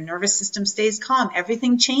way. Your nervous system stays calm.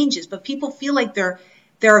 Everything changes. But people feel like they're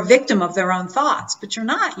a victim of their own thoughts, but you're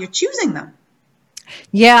not. You're choosing them.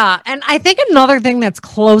 Yeah. And I think another thing that's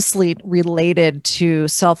closely related to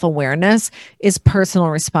self-awareness is personal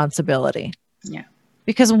responsibility. Yeah.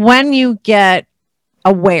 Because when you get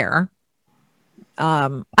aware, I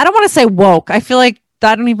don't want to say woke. I feel like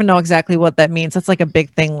I don't even know exactly what that means. That's like a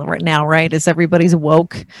big thing right now, right? Is everybody's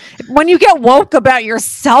woke. When you get woke about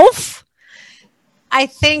yourself, I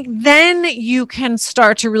think then you can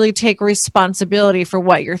start to really take responsibility for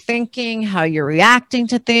what you're thinking, how you're reacting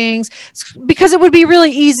to things. Because it would be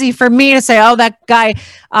really easy for me to say, oh, that guy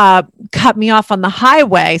cut me off on the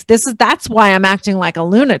highway. That's why I'm acting like a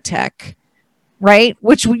lunatic. Right?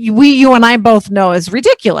 Which you and I both know is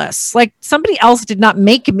ridiculous. Like, somebody else did not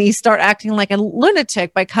make me start acting like a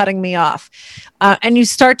lunatic by cutting me off. And you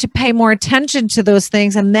start to pay more attention to those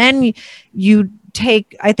things. And then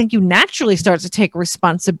I think you naturally start to take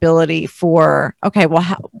responsibility for, okay, well,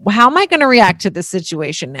 how am I going to react to this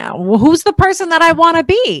situation now? Well, who's the person that I want to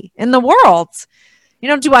be in the world?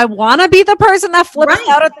 Do I want to be the person that flips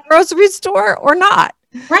out at the grocery store or not?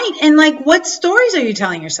 Right. And what stories are you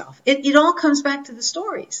telling yourself? It all comes back to the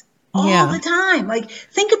stories all the time. Like,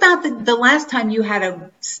 think about the last time you had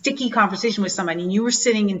a sticky conversation with somebody and you were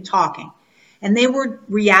sitting and talking and they were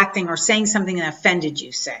reacting or saying something that offended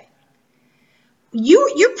you, say.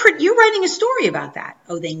 You're writing a story about that.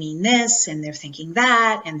 Oh, they mean this and they're thinking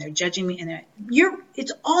that and they're judging me. And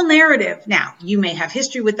it's all narrative. Now, you may have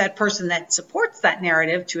history with that person that supports that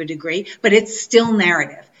narrative to a degree, but it's still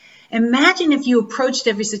narrative. Imagine if you approached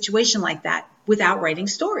every situation like that without writing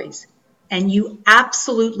stories and you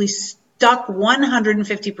absolutely stuck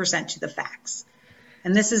 150% to the facts.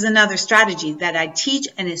 And this is another strategy that I teach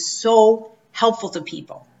and is so helpful to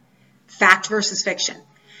people. Fact versus fiction.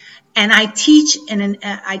 And I teach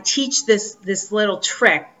this little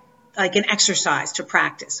trick, like an exercise to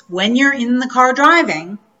practice. When you're in the car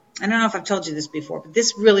driving, I don't know if I've told you this before, but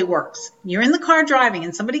this really works. You're in the car driving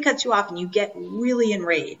and somebody cuts you off and you get really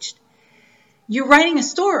enraged. you're writing a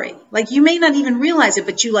story. Like, you may not even realize it,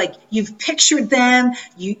 but you've pictured them.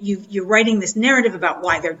 You're writing this narrative about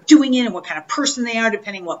why they're doing it and what kind of person they are,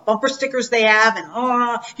 depending what bumper stickers they have, and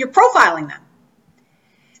you're profiling them.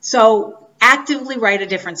 So actively write a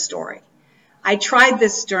different story. I tried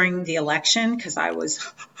this during the election because I was,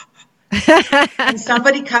 and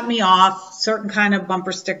somebody cut me off, certain kind of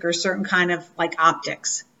bumper stickers, certain kind of like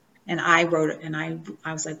optics. And I wrote it, and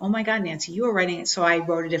I was like, oh my God, Nancy, you were writing it. So I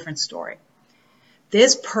wrote a different story.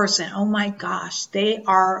 This person, oh my gosh, they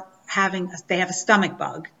have a stomach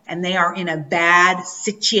bug, and they are in a bad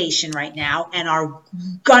situation right now and are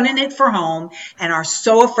gunning it for home and are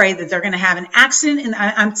so afraid that they're going to have an accident. And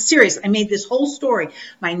I'm serious. I made this whole story.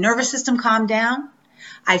 My nervous system calmed down.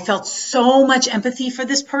 I felt so much empathy for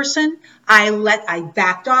this person. I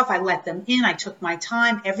backed off. I let them in. I took my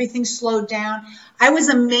time. Everything slowed down. I was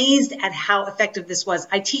amazed at how effective this was.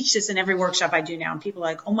 I teach this in every workshop I do now, and people are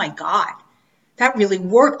like, oh my God, that really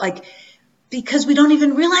worked. Like, because we don't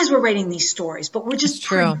even realize we're writing these stories, but we're just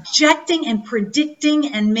projecting and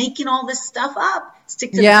predicting and making all this stuff up.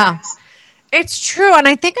 Stick to the facts. It's true. And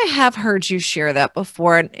I think I have heard you share that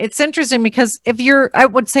before. And it's interesting because I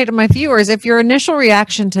would say to my viewers, if your initial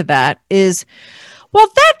reaction to that is, well,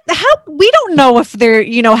 we don't know if they're,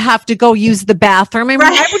 have to go use the bathroom. I mean,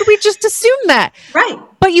 why would we just assume that? Right.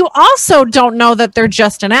 But you also don't know that they're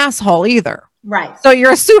just an asshole either. Right. So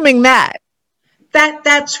you're assuming that.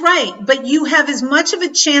 That's right. But you have as much of a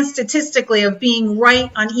chance statistically of being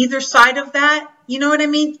right on either side of that. You know what I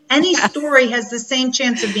mean? Any story has the same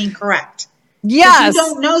chance of being correct. Yes. You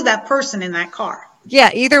don't know that person in that car.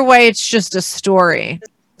 Yeah. Either way, it's just a story.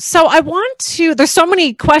 So there's so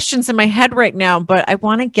many questions in my head right now, but I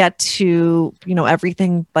want to get to,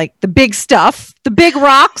 everything like the big stuff, the big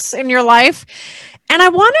rocks in your life. And I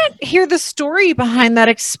want to hear the story behind that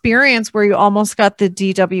experience where you almost got the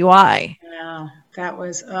DWI. Yeah, that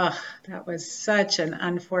was such an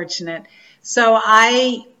unfortunate. So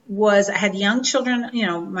I had young children,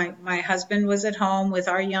 my husband was at home with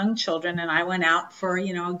our young children, and I went out for,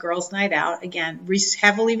 a girls' night out. Again,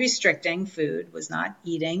 heavily restricting food, was not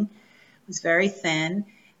eating, was very thin,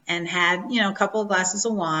 and had, a couple of glasses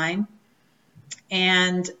of wine.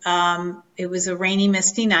 And it was a rainy,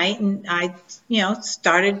 misty night, and I,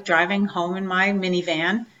 started driving home in my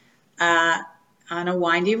minivan on a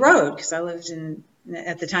windy road, because I lived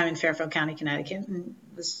at the time in Fairfield County, Connecticut,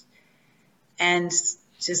 and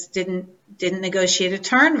just didn't negotiate a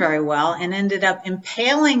turn very well, and ended up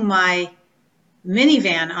impaling my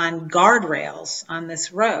minivan on guardrails on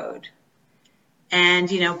this road. And,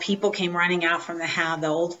 people came running out from the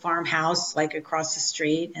old farmhouse, like across the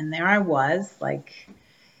street. And there I was, like,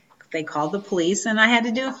 they called the police, and I had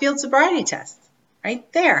to do a field sobriety test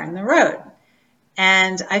right there in the road.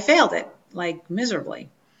 And I failed it, like, miserably.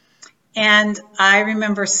 And I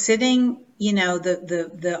remember sitting,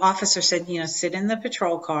 the officer said, sit in the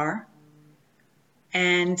patrol car.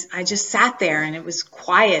 And I just sat there, and it was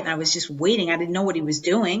quiet, and I was just waiting. I didn't know what he was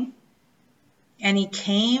doing. And he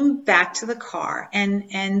came back to the car.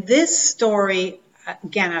 And this story,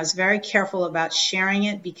 again, I was very careful about sharing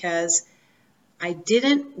it because I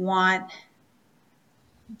didn't want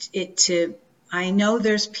it to, I know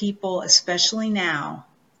there's people, especially now,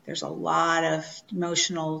 there's a lot of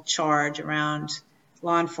emotional charge around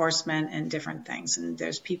law enforcement and different things. And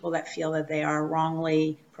there's people that feel that they are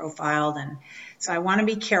wrongly profiled. And so I want to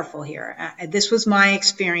be careful here. This was my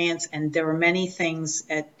experience, and there were many things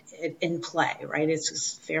in play, right? It's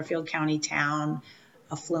a Fairfield County town,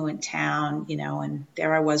 affluent town, and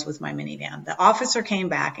there I was with my minivan. The officer came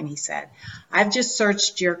back and he said, I've just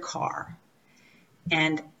searched your car,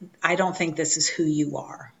 and I don't think this is who you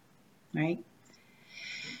are, right?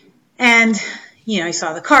 And, I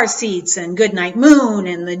saw the car seats and Goodnight Moon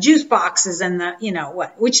and the juice boxes and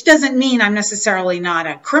which doesn't mean I'm necessarily not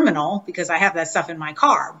a criminal because I have that stuff in my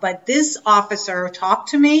car. But this officer talked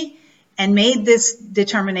to me and made this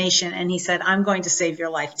determination, and he said, I'm going to save your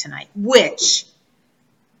life tonight, which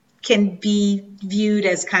can be viewed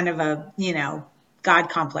as kind of a, God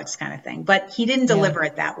complex kind of thing. But he didn't deliver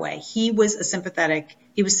it that way. He was sympathetic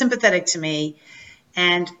to me.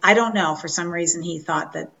 And I don't know, for some reason, he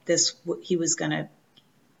thought that he was going to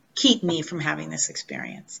keep me from having this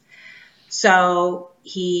experience. So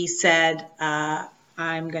he said,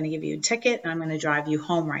 I'm going to give you a ticket, and I'm going to drive you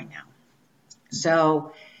home right now.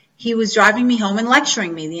 So he was driving me home and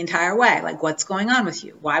lecturing me the entire way. Like, what's going on with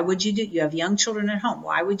you? Why would you have young children at home?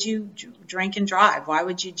 Why would you drink and drive?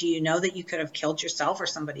 Do you know that you could have killed yourself or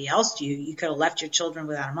somebody else? You could have left your children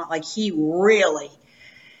without a mom? Like, he really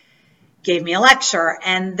gave me a lecture.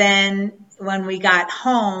 And then when we got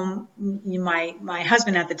home, my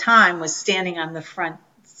husband at the time was standing on the front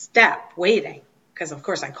step waiting, because of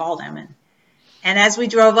course I called him. And as we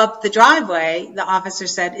drove up the driveway, the officer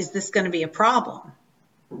said, "Is this going to be a problem?"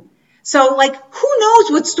 So, like, who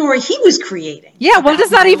knows what story he was creating? Yeah, what does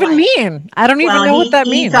that even mean? I don't even know what that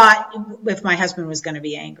means. He thought if my husband was going to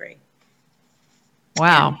be angry.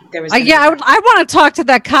 Wow. I want to talk to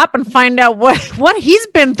that cop and find out what he's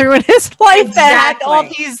been through in his life. Exactly. That had all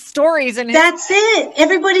these stories. That's it.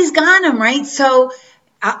 Everybody's got them, right? So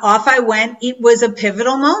off I went. It was a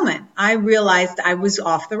pivotal moment. I realized I was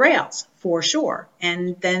off the rails for sure.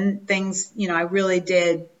 And then things, I really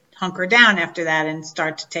did hunker down after that and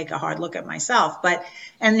start to take a hard look at myself.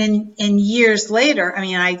 And then in years later,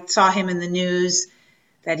 I saw him in the news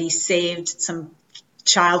that he saved some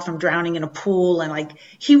child from drowning in a pool, and like,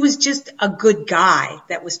 he was just a good guy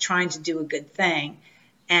that was trying to do a good thing.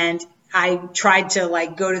 And I tried to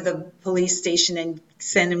go to the police station and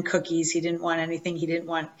send him cookies. He didn't want anything.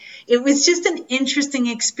 It was just an interesting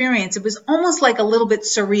experience. It was almost like a little bit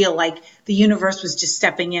surreal, like the universe was just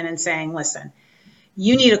stepping in and saying, "Listen,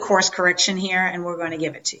 you need a course correction here, and we're going to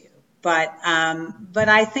give it to you." But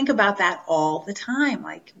I think about that all the time.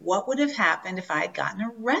 Like, what would have happened if I had gotten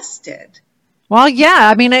arrested? Well,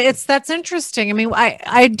 yeah. That's interesting.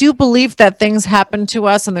 I do believe that things happen to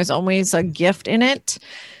us and there's always a gift in it.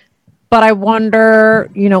 But I wonder,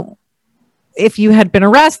 if you had been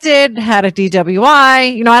arrested, had a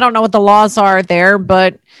DWI, I don't know what the laws are there,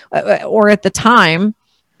 but, or at the time,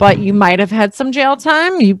 but you might have had some jail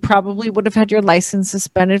time. You probably would have had your license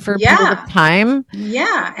suspended for a period of time.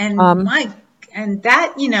 Yeah. And and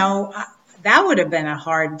that, that would have been a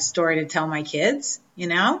hard story to tell my kids,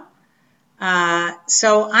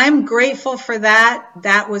 So I'm grateful for that.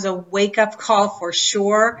 That was a wake-up call for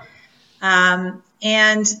sure.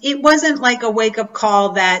 And it wasn't like a wake-up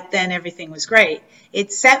call that then everything was great.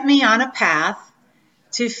 It set me on a path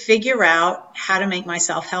to figure out how to make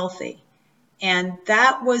myself healthy. And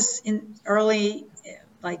that was in early,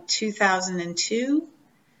 2002.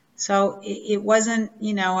 So it wasn't,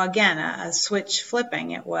 again, a switch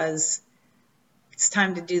flipping. It was, it's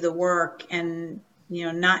time to do the work and,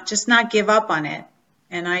 not give up on it.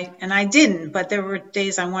 And I didn't, but there were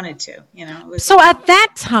days I wanted to, So at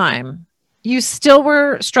that time, you still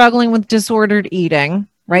were struggling with disordered eating,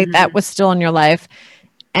 right? Mm-hmm. That was still in your life.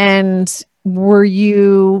 And were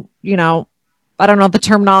you, I don't know the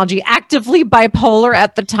terminology, actively bipolar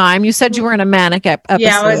at the time? You said you were in a manic episode.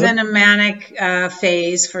 Yeah, I was in a manic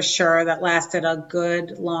phase for sure that lasted a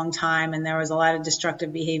good long time. And there was a lot of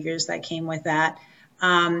destructive behaviors that came with that.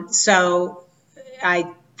 So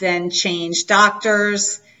I then changed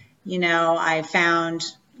doctors. I found,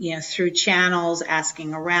 through channels,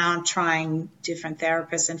 asking around, trying different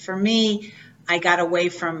therapists. And for me, I got away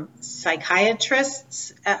from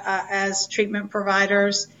psychiatrists as treatment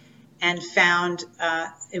providers and found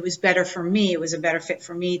it was better for me. It was a better fit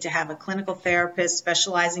for me to have a clinical therapist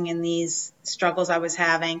specializing in these struggles I was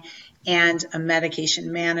having and a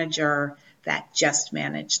medication manager that just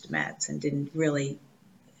managed meds and didn't really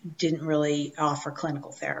offer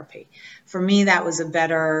clinical therapy. For me, that was a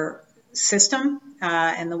better system,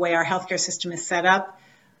 and the way our healthcare system is set up.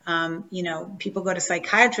 People go to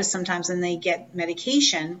psychiatrists sometimes and they get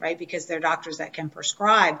medication, right? Because they're doctors that can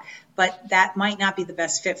prescribe, but that might not be the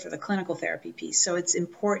best fit for the clinical therapy piece. So it's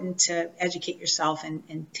important to educate yourself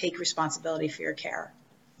and take responsibility for your care.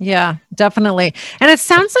 Yeah, definitely. And it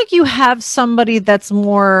sounds like you have somebody that's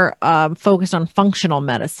more focused on functional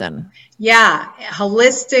medicine. Yeah,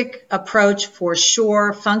 holistic approach for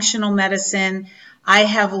sure. Functional medicine. I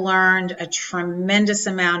have learned a tremendous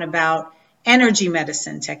amount about energy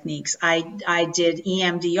medicine techniques. I did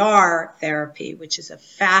EMDR therapy, which is a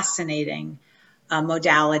fascinating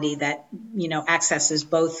modality that, accesses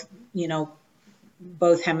both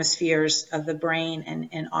hemispheres of the brain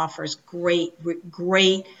and offers great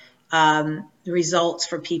results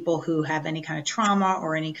for people who have any kind of trauma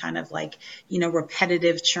or any kind of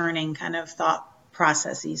repetitive churning kind of thought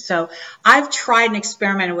processes. So I've tried and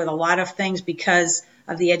experimented with a lot of things because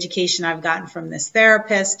of the education I've gotten from this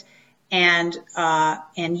therapist, and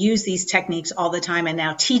use these techniques all the time, and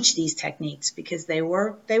now teach these techniques because they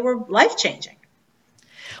were life-changing.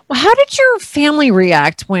 Well, how did your family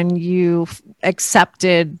react when you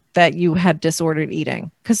accepted that you had disordered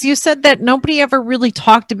eating? Because you said that nobody ever really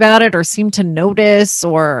talked about it or seemed to notice,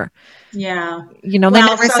 or yeah, they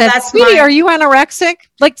never said, "Sweetie, are you anorexic?"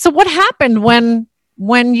 So what happened when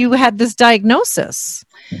when you had this diagnosis?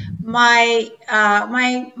 My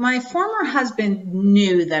former husband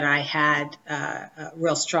knew that I had a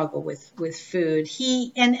real struggle with food.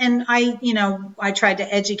 And I, I tried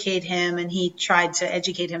to educate him, and he tried to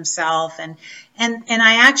educate himself, and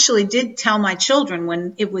I actually did tell my children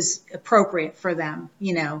when it was appropriate for them,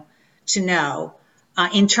 to know.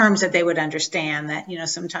 In terms that they would understand that,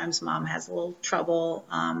 sometimes mom has a little trouble,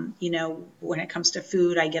 when it comes to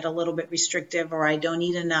food, I get a little bit restrictive, or I don't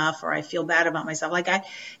eat enough, or I feel bad about myself. Like, I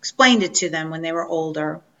explained it to them when they were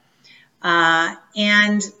older.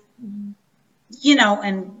 And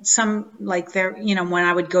some, like, when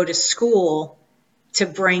I would go to school to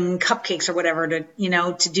bring cupcakes or whatever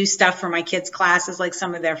to do stuff for my kids' classes, like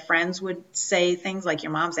some of their friends would say things like,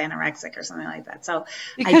 your mom's anorexic or something like that. So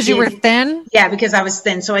because you were thin? Yeah, because I was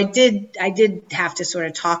thin. So I did have to sort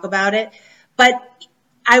of talk about it. But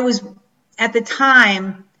I was, at the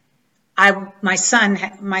time, my son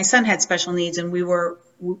had special needs, and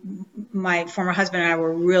my former husband and I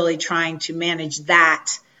were really trying to manage that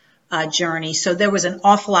journey. So there was an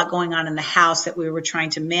awful lot going on in the house that we were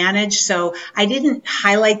trying to manage. So I didn't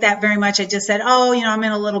highlight that very much. I just said, I'm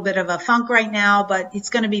in a little bit of a funk right now, but it's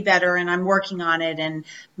going to be better, and I'm working on it, and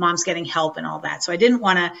mom's getting help and all that. So I didn't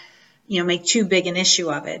want to, make too big an issue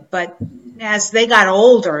of it. But as they got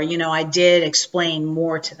older, I did explain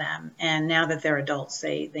more to them. And now that they're adults,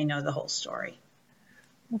 they know the whole story.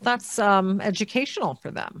 Well, that's educational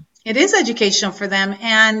for them. It is educational for them.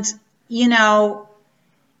 And,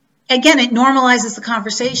 again, it normalizes the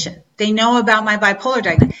conversation. They know about my bipolar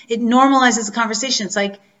diagnosis. It normalizes the conversation. It's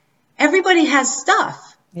like, everybody has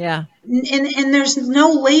stuff. Yeah. And there's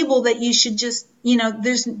no label that you should just,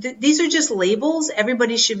 these are just labels.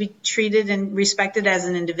 Everybody should be treated and respected as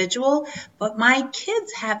an individual. But my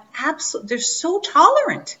kids have they're so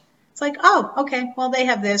tolerant. It's like, oh, okay, well, they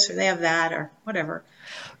have this or they have that or whatever.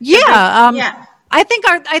 Yeah. Yeah. I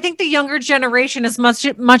think the younger generation, as much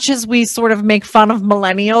as we sort of make fun of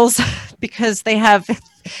millennials because they have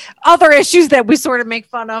other issues that we sort of make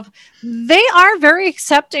fun of, they are very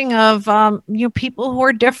accepting of people who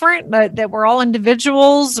are different, that we're all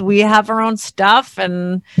individuals, we have our own stuff,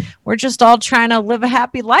 and we're just all trying to live a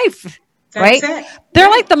happy life. That's right? It. They're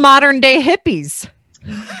like the modern day hippies.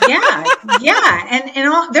 Yeah.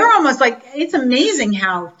 And they're almost like, it's amazing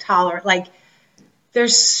how tolerant, like,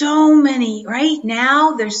 there's so many right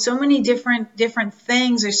now. There's so many different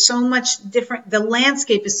things. There's so much different. The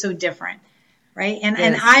landscape is so different, right?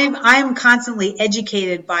 And I'm constantly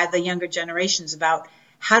educated by the younger generations about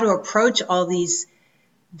how to approach all these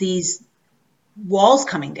walls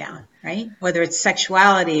coming down, right? Whether it's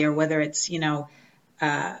sexuality or whether it's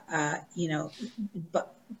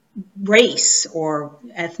race or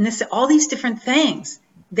ethnicity, all these different things.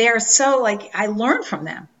 They're so, like, I learn from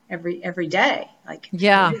them every day. Like,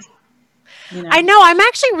 yeah. I know. I'm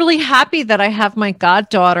actually really happy that I have my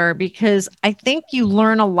goddaughter, because I think you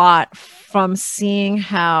learn a lot from seeing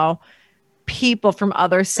how people from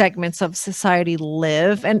other segments of society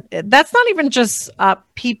live. And that's not even just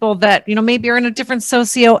people that, maybe are in a different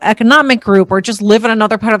socioeconomic group or just live in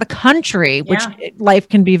another part of the country, which life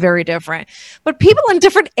can be very different, but people in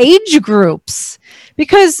different age groups,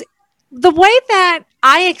 because the way that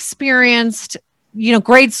I experienced,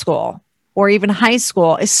 grade school or even high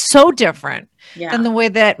school is so different than the way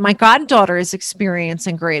that my goddaughter is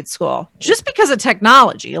experiencing grade school, just because of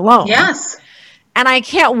technology alone. Yes. And I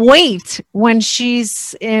can't wait when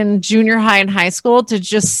she's in junior high and high school to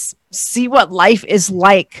just see what life is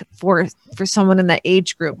like for someone in that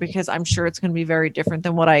age group, because I'm sure it's going to be very different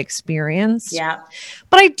than what I experienced. Yeah.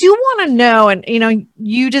 But I do want to know, and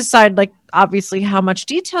you decide, like, obviously how much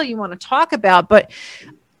detail you want to talk about, but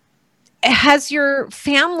has your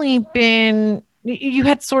family been, you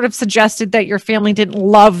had sort of suggested that your family didn't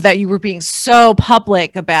love that you were being so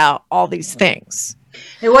public about all these things.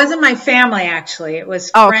 It wasn't my family, actually. It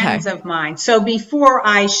was friends of mine. So before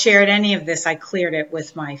I shared any of this, I cleared it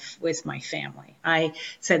with my family. I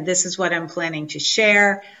said, this is what I'm planning to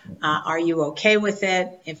share. Are you okay with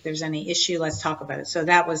it? If there's any issue, let's talk about it. So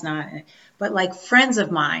that was not, but like friends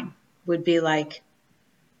of mine would be like,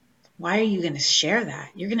 why are you going to share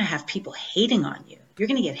that? You're going to have people hating on you. You're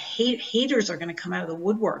going to get haters are going to come out of the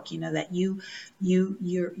woodwork, that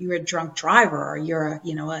you're a drunk driver, or you're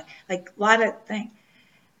a lot of things.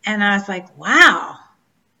 And I was like, wow,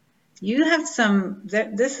 you have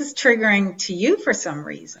this is triggering to you for some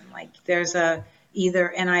reason. Like, there's and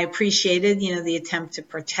I appreciated, the attempt to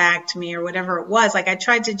protect me or whatever it was. Like, I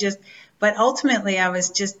tried to but ultimately I was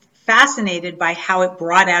just fascinated by how it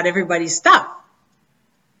brought out everybody's stuff.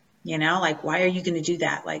 Like, why are you going to do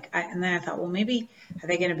that? And then I thought, well, maybe are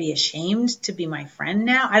they going to be ashamed to be my friend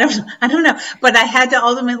now? I don't know. But I had to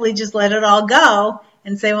ultimately just let it all go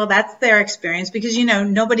and say, well, that's their experience, because,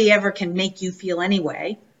 nobody ever can make you feel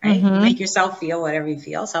anyway, right? You make yourself feel whatever you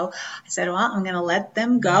feel. So I said, well, I'm going to let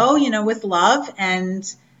them go, with love. And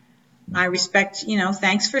I respect,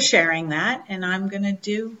 thanks for sharing that. And I'm going to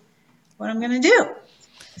do what I'm going to do.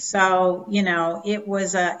 So, it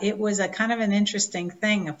was a kind of an interesting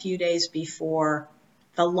thing. A few days before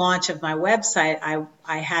the launch of my website,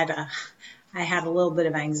 I had a little bit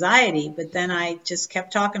of anxiety, but then I just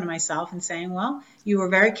kept talking to myself and saying, well, you were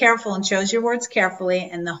very careful and chose your words carefully.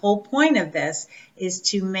 And the whole point of this is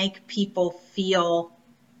to make people feel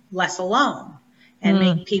less alone and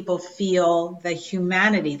make people feel the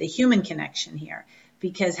humanity, the human connection here.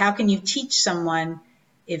 Because how can you teach someone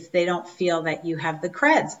if they don't feel that you have the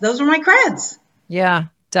creds? Those are my creds. Yeah,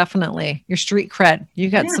 definitely. Your street cred.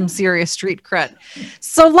 You got some serious street cred.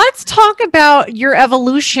 So let's talk about your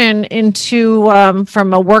evolution into,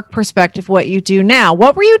 from a work perspective, what you do now.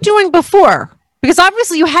 What were you doing before? Because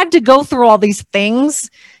obviously you had to go through all these things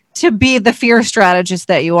to be the fear strategist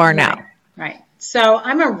that you are now. Right. So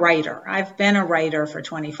I'm a writer. I've been a writer for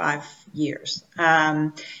 25 years.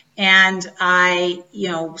 And I,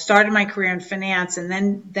 started my career in finance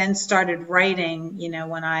and then started writing,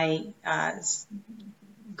 when I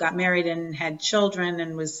got married and had children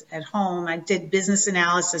and was at home. I did business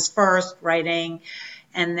analysis first, writing,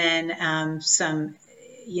 and then some,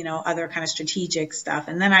 other kind of strategic stuff.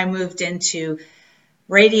 And then I moved into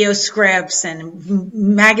radio scripts and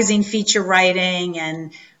magazine feature writing.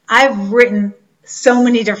 And I've written so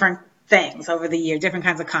many different things over the year, different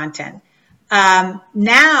kinds of content.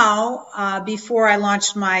 Now, before I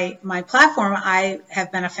launched my platform, I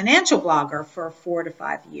have been a financial blogger for 4 to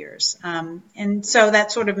 5 years. And so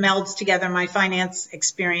that sort of melds together my finance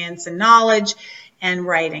experience and knowledge and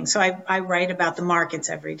writing. So I write about the markets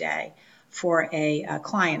every day for a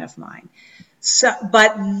client of mine.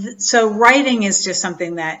 So writing is just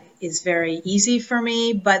something that is very easy for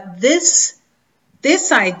me. But this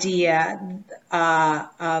idea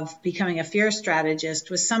of becoming a fear strategist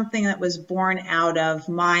was something that was born out of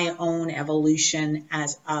my own evolution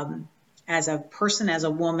as a person, as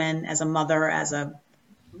a woman, as a mother, as a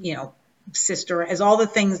sister, as all the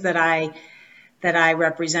things that I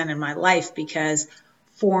represent in my life. Because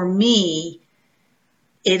for me,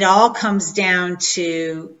 it all comes down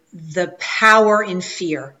to the power in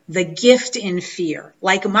fear, the gift in fear.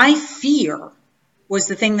 Like, my fear was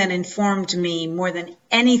the thing that informed me more than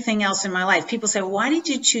anything else in my life. People say, well, why did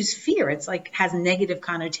you choose fear? It's like, has negative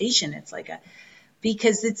connotation. It's like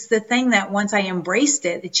because it's the thing that once I embraced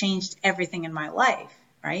it, it changed everything in my life,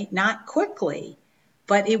 right? Not quickly,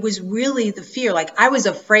 but it was really the fear. Like, I was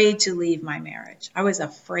afraid to leave my marriage. I was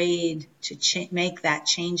afraid to make that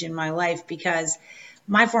change in my life, because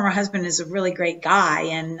my former husband is a really great guy,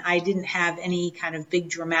 and I didn't have any kind of big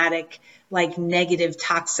dramatic, like, negative,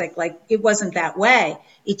 toxic, like, it wasn't that way.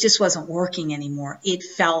 It just wasn't working anymore. It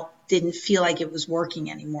didn't feel like it was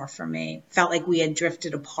working anymore for me. It felt like we had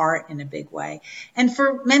drifted apart in a big way. And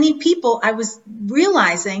for many people, I was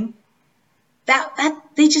realizing that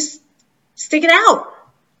they just stick it out.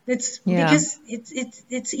 Because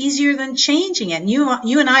it's easier than changing it. And you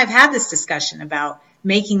and I have had this discussion about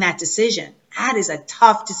making that decision. That is a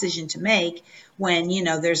tough decision to make when,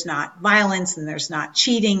 there's not violence and there's not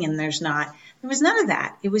cheating and there was none of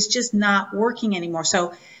that. It was just not working anymore.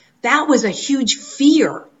 So that was a huge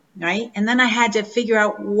fear, right? And then I had to figure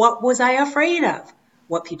out, what was I afraid of?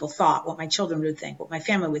 What people thought, what my children would think, what my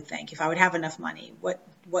family would think, if I would have enough money, what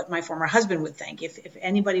my former husband would think, if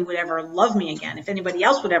anybody would ever love me again, if anybody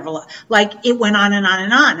else would ever love. Like, it went on and on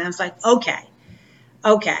and on. And I was like,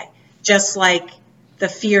 okay. Just like the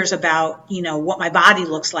fears about, what my body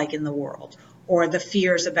looks like in the world, or the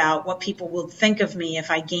fears about what people will think of me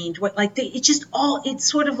if I gained what, like, it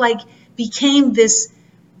sort of like became this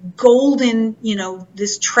golden,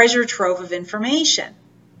 this treasure trove of information.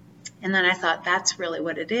 And then I thought, that's really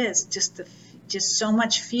what it is. Just so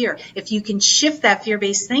much fear. If you can shift that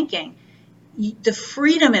fear-based thinking, the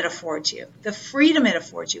freedom it affords you,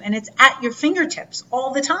 and it's at your fingertips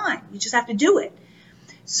all the time. You just have to do it.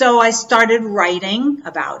 So I started writing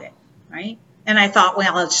about it, right? And I thought,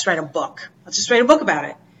 well, I'll just write a book. About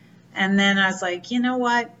it. And then I was like, you know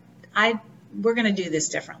what? We're going to do this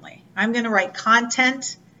differently. I'm going to write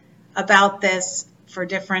content about this for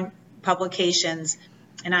different publications,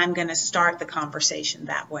 and I'm going to start the conversation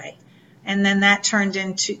that way. And then that turned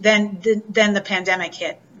into, then the pandemic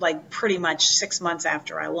hit, like, pretty much 6 months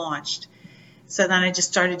after I launched. So then I just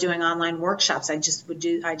started doing online workshops. I just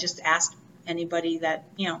asked anybody that,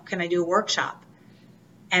 can I do a workshop?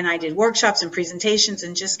 And I did workshops and presentations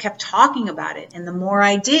and just kept talking about it. And the more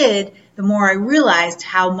I did, the more I realized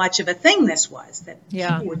how much of a thing this was, that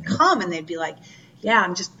people would come and they'd be like, yeah,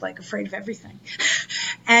 I'm just like afraid of everything.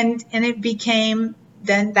 And it became,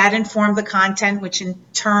 then that informed the content, which in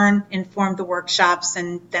turn informed the workshops.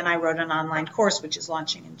 And then I wrote an online course, which is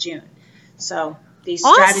launching in June. So these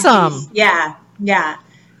strategies, yeah.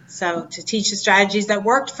 So to teach the strategies that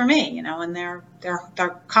worked for me, and they're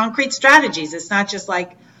concrete strategies. It's not just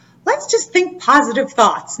like, let's just think positive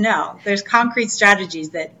thoughts. No, there's concrete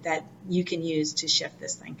strategies that you can use to shift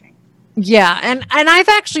this thinking. Yeah. And I've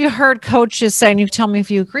actually heard coaches say, and you tell me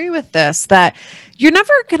if you agree with this, that you're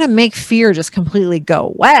never going to make fear just completely go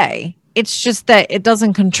away. It's just that it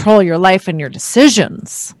doesn't control your life and your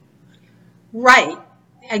decisions. Right.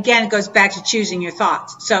 Again, it goes back to choosing your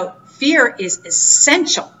thoughts. So fear is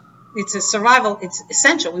essential. It's a survival. It's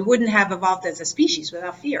essential. We wouldn't have evolved as a species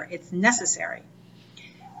without fear. It's necessary.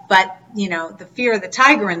 But, the fear of the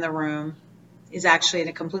tiger in the room is actually in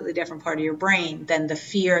a completely different part of your brain than the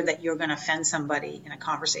fear that you're going to offend somebody in a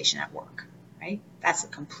conversation at work, right? That's a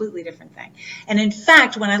completely different thing. And in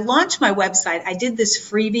fact, when I launched my website, I did this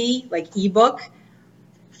freebie, like ebook,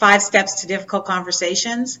 5 Steps to Difficult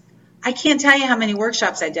Conversations. I can't tell you how many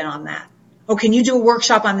workshops I did on that. Oh, can you do a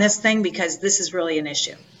workshop on this thing? Because this is really an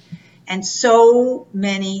issue. And so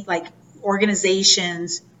many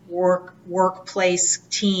organizations, workplace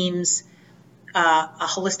teams, a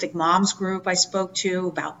holistic moms group I spoke to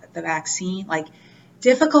about the vaccine,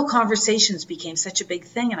 difficult conversations became such a big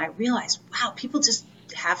thing. And I realized, wow, people just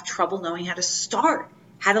have trouble knowing how to start,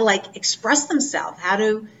 how to express themselves, how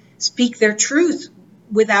to speak their truth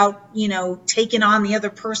without, taking on the other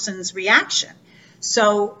person's reaction.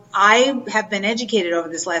 So I have been educated over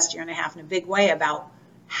this last year and a half in a big way about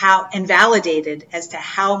how, and validated as to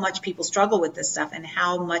how much people struggle with this stuff and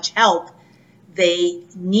how much help they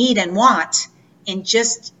need and want in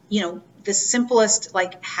just, the simplest,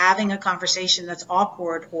 having a conversation that's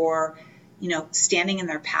awkward or, standing in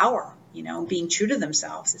their power, being true to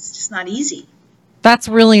themselves. It's just not easy. That's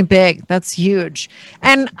really big. That's huge.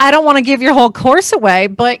 And I don't want to give your whole course away,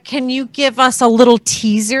 but can you give us a little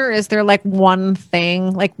teaser? Is there one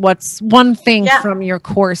thing, what's one thing from your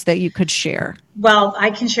course that you could share? Well,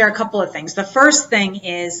 I can share a couple of things. The first thing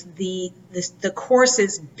is the course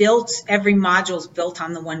is built, every module is built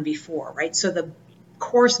on the one before, right? So the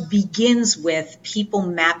course begins with people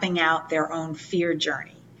mapping out their own fear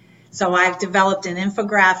journey. So I've developed an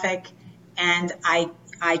infographic, and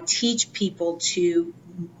I teach people to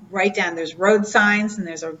write down, there's road signs, and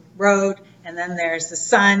there's a road, and then there's the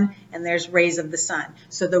sun, and there's rays of the sun.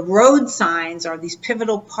 So the road signs are these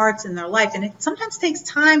pivotal parts in their life, and it sometimes takes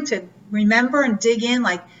time to remember and dig in,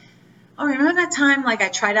 oh, remember that time I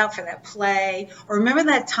tried out for that play, or remember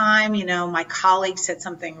that time, my colleague said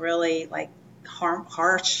something really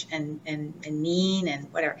harsh and mean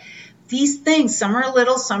and whatever. These things, some are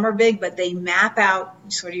little, some are big, but they map out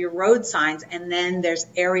sort of your road signs, and then there's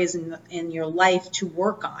areas in your life to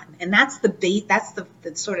work on. And that's the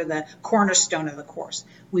sort of the cornerstone of the course.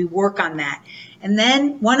 We work on that. And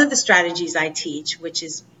then one of the strategies I teach, which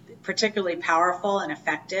is particularly powerful and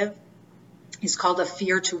effective, is called a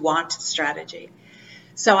fear to want strategy.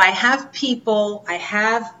 So I have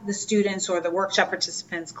the students or the workshop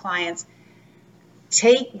participants, clients,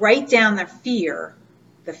 write down their fear,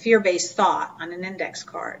 the fear-based thought, on an index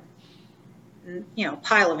card,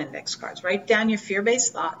 pile of index cards. Write down your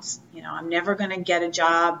fear-based thoughts. I'm never going to get a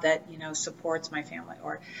job that, supports my family,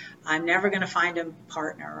 or I'm never going to find a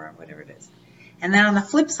partner, or whatever it is. And then on the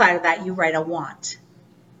flip side of that, you write a want.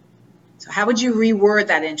 So how would you reword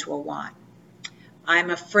that into a want?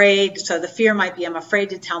 I'm afraid, so the fear might be, I'm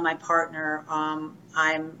afraid to tell my partner,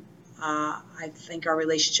 I think our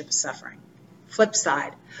relationship is suffering. Flip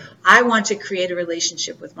side, I want to create a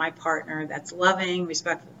relationship with my partner that's loving,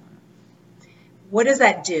 respectful. What does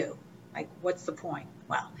that do? What's the point?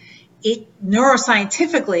 Well, it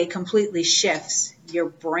neuroscientifically completely shifts your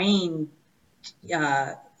brain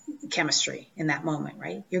chemistry in that moment,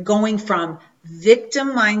 right? You're going from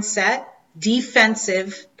victim mindset,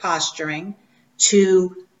 defensive posturing,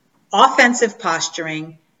 to offensive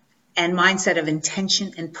posturing and mindset of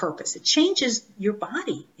intention and purpose. It changes your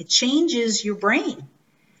body. It changes your brain.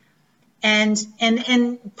 And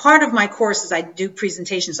part of my course is I do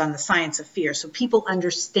presentations on the science of fear, so people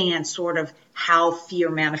understand sort of how fear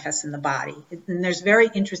manifests in the body. And there's very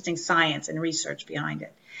interesting science and research behind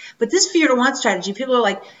it. But this fear to want strategy, people are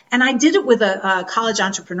like, and I did it with a college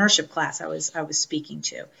entrepreneurship class I was speaking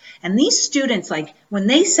to. And these students, when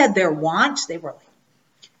they said their want, they were like,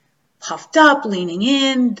 puffed up, leaning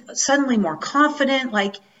in, suddenly more confident.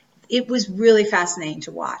 Like, it was really fascinating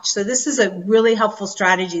to watch. So this is a really helpful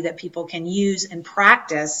strategy that people can use and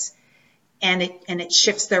practice, and it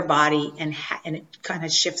shifts their body, and it kind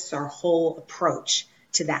of shifts their whole approach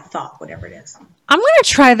to that thought, whatever it is. I'm going to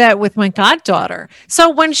try that with my goddaughter. So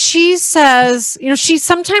when she says,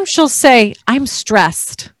 sometimes she'll say, I'm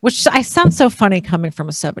stressed, which I sound so funny coming from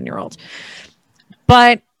a 7-year-old.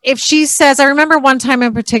 But if she says, I remember one time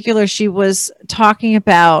in particular, she was talking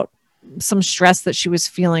about some stress that she was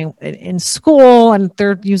feeling in school, and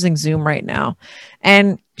they're using Zoom right now.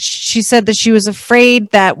 And she said that she was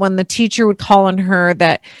afraid that when the teacher would call on her,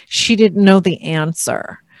 that she didn't know the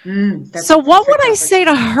answer. So what would I say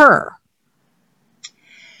to her?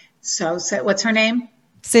 So what's her name?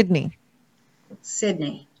 Sydney.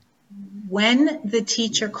 When the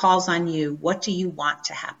teacher calls on you, what do you want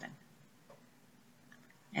to happen?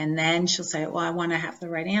 And then she'll say, well, I want to have the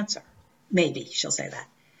right answer. Maybe she'll say that.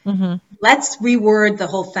 Mm-hmm. Let's reword the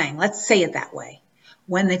whole thing. Let's say it that way.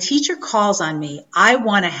 When the teacher calls on me, I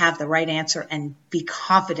want to have the right answer and be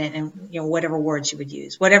confident in whatever words you would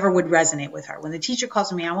use, whatever would resonate with her. When the teacher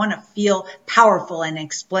calls on me, I want to feel powerful and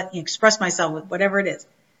express myself with whatever it is.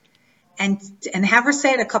 And have her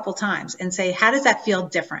say it a couple times and say, how does that feel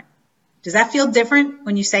different? Does that feel different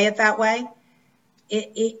when you say it that way?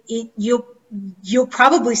 You'll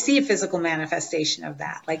probably see a physical manifestation of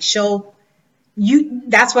that. Like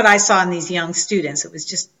that's what I saw in these young students. It was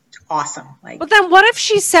just awesome. But then what if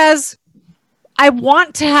she says, I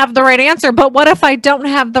want to have the right answer, but what if I don't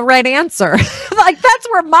have the right answer? Like, that's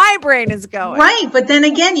where my brain is going. Right. But then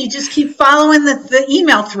again, you just keep following the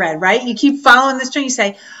email thread, right? You keep following the string. You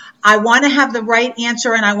say, I want to have the right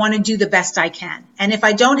answer and I want to do the best I can. And if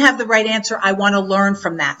I don't have the right answer, I want to learn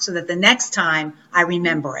from that so that the next time I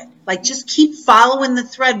remember it. Like, just keep following the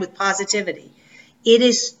thread with positivity. It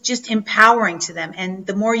is just empowering to them. And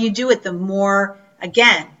the more you do it, the more,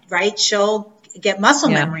 again, right, she'll get muscle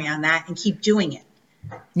memory on that and keep doing it.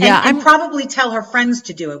 And probably tell her friends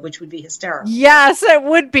to do it, which would be hysterical. Yes, it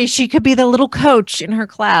would be. She could be the little coach in her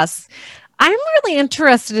class. I'm really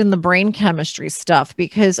interested in the brain chemistry stuff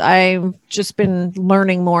because I've just been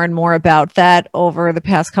learning more and more about that over the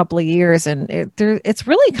past couple of years. And it's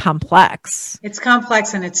really complex. It's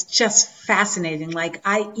complex and it's just fascinating. Like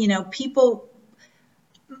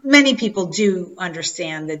many people do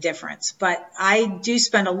understand the difference, but I do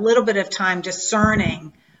spend a little bit of time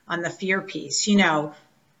discerning on the fear piece. The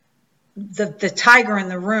tiger in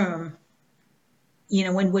the room,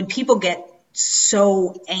 when people get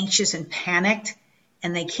so anxious and panicked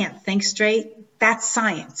and they can't think straight, that's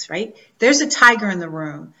science, right? There's a tiger in the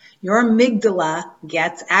room. Your amygdala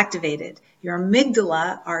gets activated. Your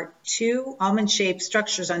amygdala are 2 almond-shaped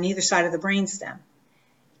structures on either side of the brainstem.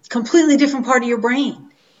 Completely different part of your brain.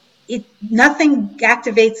 Nothing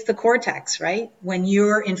activates the cortex, right? When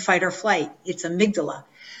you're in fight or flight, it's amygdala.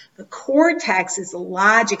 The cortex is the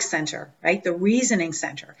logic center, right? The reasoning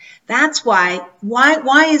center. That's why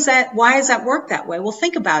is that work that way? Well,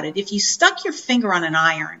 think about it. If you stuck your finger on an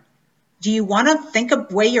iron, do you want to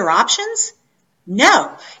weigh your options?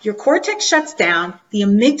 No. Your cortex shuts down, the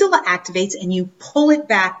amygdala activates, and you pull it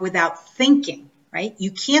back without thinking, right?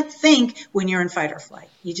 You can't think when you're in fight or flight.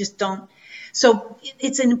 You just don't. So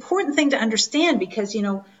it's an important thing to understand because,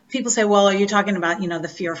 people say, well, are you talking about, the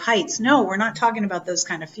fear of heights? No, we're not talking about those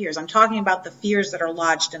kind of fears. I'm talking about the fears that are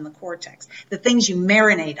lodged in the cortex, the things you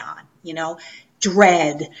marinate on,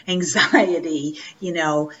 dread, anxiety,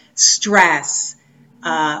 stress.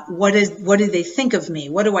 What do they think of me?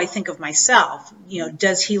 What do I think of myself?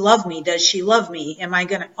 Does he love me? Does she love me? Am I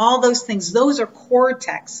going to, all those things, those are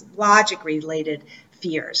cortex, logic related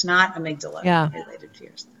fears, not amygdala related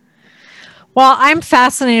fears. Well, I'm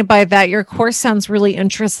fascinated by that. Your course sounds really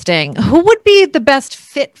interesting. Who would be the best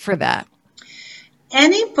fit for that?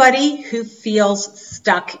 Anybody who feels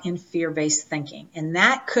stuck in fear-based thinking. And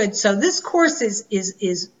so this course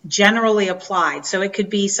is generally applied. So it could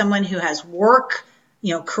be someone who has work,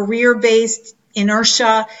 career-based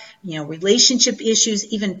inertia, relationship issues,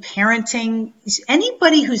 even parenting.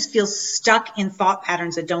 Anybody who feels stuck in thought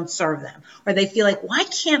patterns that don't serve them, or they feel like, why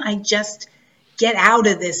can't I just get out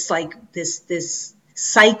of this, this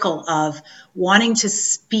cycle of wanting to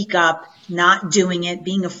speak up, not doing it,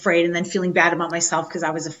 being afraid, and then feeling bad about myself because I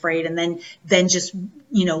was afraid, and then just,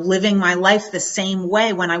 living my life the same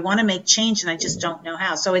way when I want to make change and I just don't know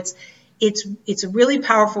how. So it's really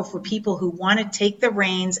powerful for people who want to take the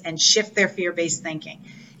reins and shift their fear-based thinking.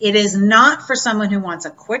 It is not for someone who wants a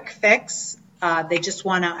quick fix I just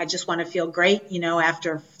want to feel great,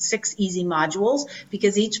 after 6 easy modules,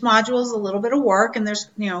 because each module is a little bit of work, and there's,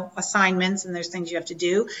 assignments, and there's things you have to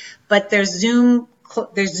do, but there's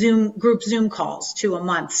group Zoom calls 2 a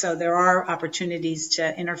month. So there are opportunities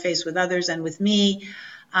to interface with others and with me.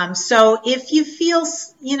 So if you feel,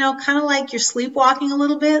 kind of like you're sleepwalking a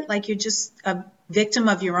little bit, like you're just a victim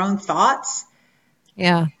of your own thoughts,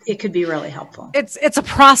 it could be really helpful. It's a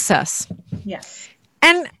process. Yes.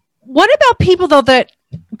 And what about people though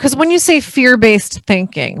because when you say fear-based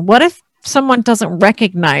thinking, what if someone doesn't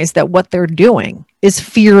recognize that what they're doing is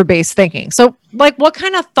fear-based thinking? So like what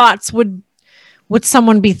kind of thoughts would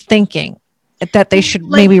someone be thinking that they should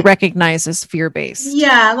maybe recognize as fear-based?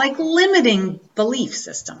 Yeah, like limiting belief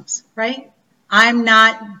systems, right? I'm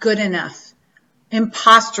not good enough.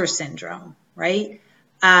 Imposter syndrome, right?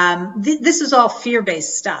 This is all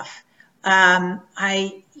fear-based stuff. I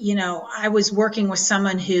was working with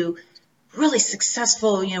someone who really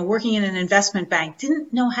successful, working in an investment bank,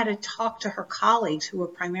 didn't know how to talk to her colleagues who were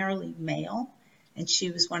primarily male, and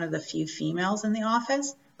she was one of the few females in the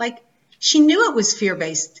office. Like, she knew it was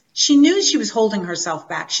fear-based. She knew she was holding herself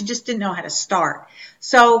back. She just didn't know how to start.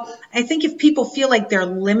 So I think if people feel like they're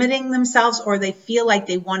limiting themselves, or they feel like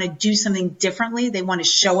they want to do something differently, they want to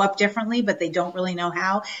show up differently, but they don't really know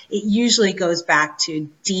how, it usually goes back to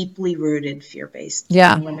deeply rooted fear-based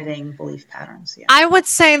and limiting belief patterns. Yeah. I would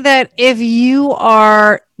say that if you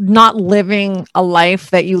are not living a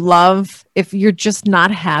life that you love, if you're just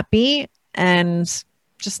not happy and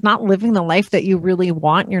just not living the life that you really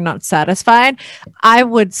want, you're not satisfied, I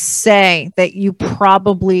would say that you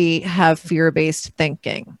probably have fear-based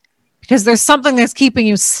thinking, because there's something that's keeping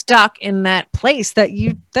you stuck in that place that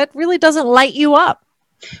really doesn't light you up.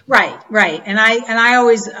 Right. And I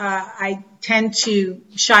always, I tend to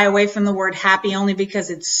shy away from the word happy, only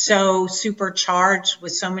because it's so supercharged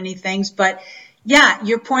with so many things. But yeah,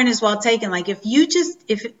 your point is well taken. Like if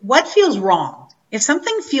what feels wrong, if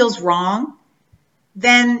something feels wrong,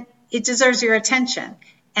 then it deserves your attention.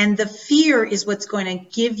 And the fear is what's going to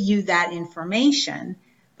give you that information,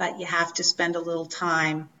 but you have to spend a little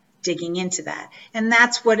time digging into that. And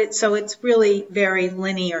that's what so it's really very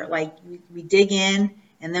linear. Like we dig in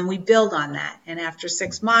and then we build on that. And after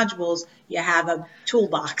 6 modules, you have a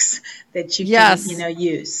toolbox that you can,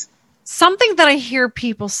 use. Something that I hear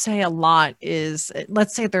people say a lot is,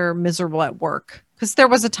 let's say they're miserable at work. Because there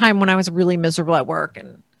was a time when I was really miserable at work,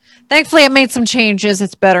 and thankfully, I made some changes.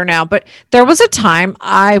 It's better now. But there was a time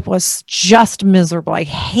I was just miserable. I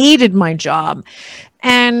hated my job.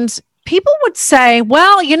 And people would say,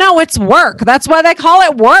 well, it's work. That's why they call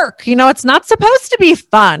it work. It's not supposed to be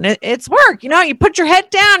fun. It's work. You put your head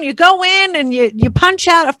down, you go in and you punch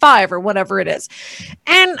out a 5 or whatever it is.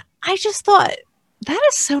 And I just thought, that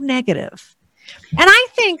is so negative. And I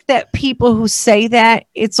think that people who say that,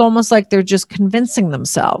 it's almost like they're just convincing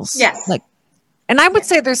themselves. Yes. And I would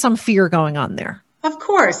say there's some fear going on there. Of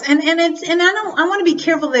course. And I want to be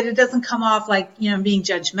careful that it doesn't come off like, being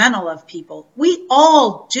judgmental of people. We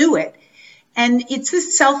all do it. And it's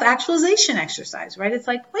this self-actualization exercise, right? It's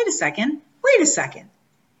like, wait a second.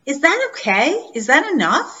 Is that okay? Is that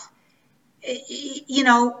enough? Isn't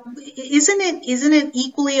it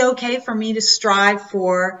equally okay for me to strive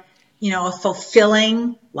for, a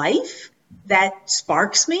fulfilling life that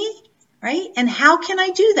sparks me? Right? And how can I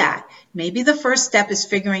do that? Maybe the first step is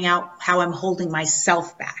figuring out how I'm holding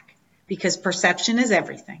myself back, because perception is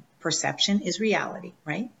everything. Perception is reality,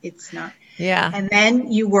 right? It's not. Yeah. And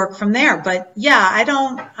then you work from there. But yeah,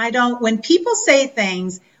 I don't, when people say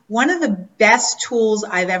things, one of the best tools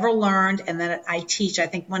I've ever learned and that I teach, I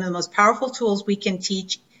think one of the most powerful tools we can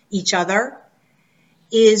teach each other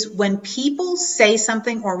is when people say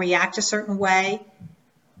something or react a certain way,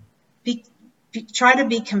 try to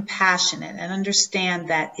be compassionate and understand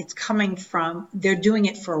that it's coming from, they're doing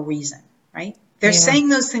it for a reason, right? They're saying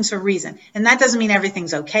those things for a reason. And that doesn't mean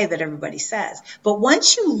everything's okay that everybody says. But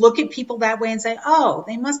once you look at people that way and say, oh,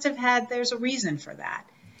 they must have there's a reason for that.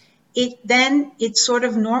 It sort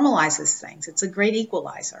of normalizes things. It's a great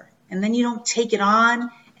equalizer. And then you don't take it on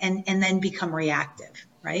and then become reactive,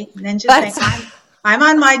 right? And then just say, I'm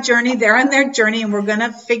on my journey, they're on their journey, and we're going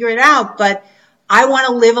to figure it out. But I want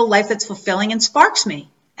to live a life that's fulfilling and sparks me.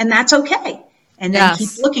 And that's okay. And then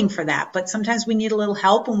keep looking for that. But sometimes we need a little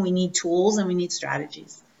help, and we need tools, and we need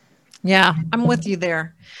strategies. Yeah, I'm with you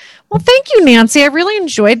there. Well, thank you, Nancy. I really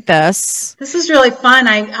enjoyed this. This is really fun.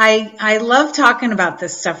 I love talking about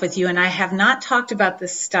this stuff with you, and I have not talked about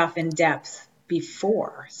this stuff in depth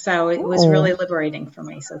before. So it was really liberating for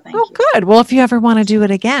me. So thank you. Good. Well, if you ever want to do it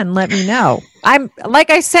again, let me know. Like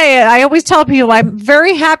I say, I always tell people I'm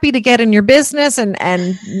very happy to get in your business and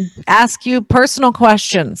ask you personal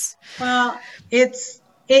questions. Well,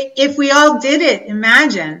 if we all did it,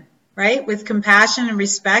 imagine, right? With compassion and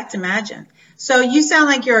respect, imagine. So you sound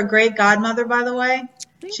like you're a great godmother, by the way.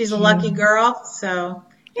 She's a lucky girl. So,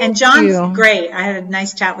 and John's great. I had a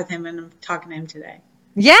nice chat with him and I'm talking to him today.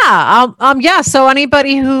 Yeah. Yeah. So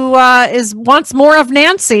anybody who wants more of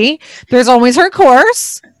Nancy, there's always her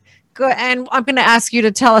course. Good. And I'm going to ask you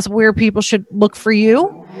to tell us where people should look for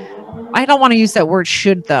you. I don't want to use that word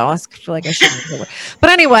should, though. I feel like I shouldn't. But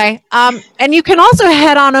anyway, and you can also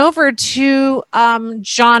head on over to John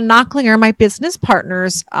Knocklinger, my business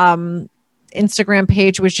partner's Instagram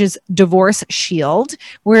page, which is Divorce Shield,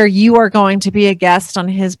 where you are going to be a guest on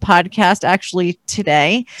his podcast actually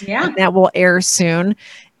today. Yeah. And that will air soon.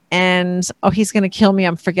 And he's going to kill me.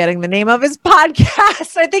 I'm forgetting the name of his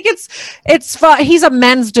podcast. I think he's a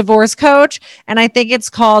men's divorce coach. And I think it's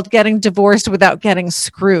called Getting Divorced Without Getting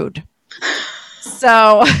Screwed.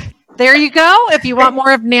 So there you go. If you want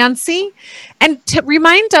more of Nancy, and to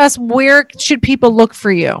remind us, where should people look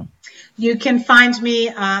for you? You can find me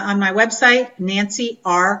on my website, Nancy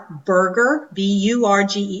R. Berger,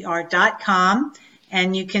 BURGER.com.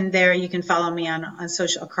 And you can follow me on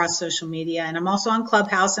across social media. And I'm also on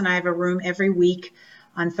Clubhouse, and I have a room every week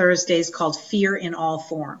on Thursdays called Fear in All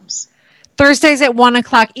Forms. Thursdays at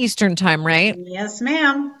 1:00 Eastern time, right? Yes,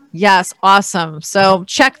 ma'am. Yes. Awesome. So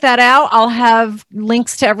check that out. I'll have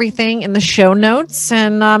links to everything in the show notes,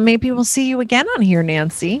 and maybe we'll see you again on here,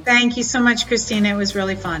 Nancy. Thank you so much, Christina. It was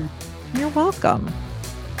really fun. You're welcome.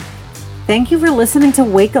 Thank you for listening to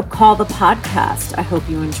Wake Up Call, the podcast. I hope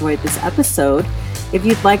you enjoyed this episode. If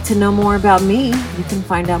you'd like to know more about me, you can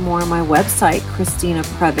find out more on my website,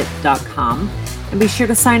 ChristinaPrevett.com. And be sure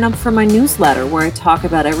to sign up for my newsletter where I talk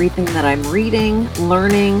about everything that I'm reading,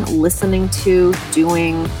 learning, listening to,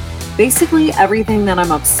 doing, basically everything that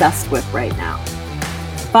I'm obsessed with right now.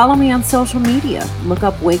 Follow me on social media. Look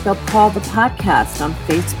up Wake Up Call, the podcast on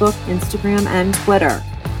Facebook, Instagram, and Twitter.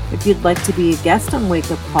 If you'd like to be a guest on Wake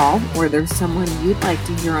Up Call, or there's someone you'd like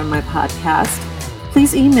to hear on my podcast,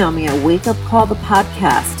 please email me at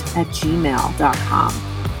wakeupcallthepodcast@gmail.com.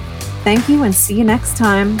 Thank you and see you next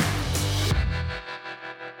time.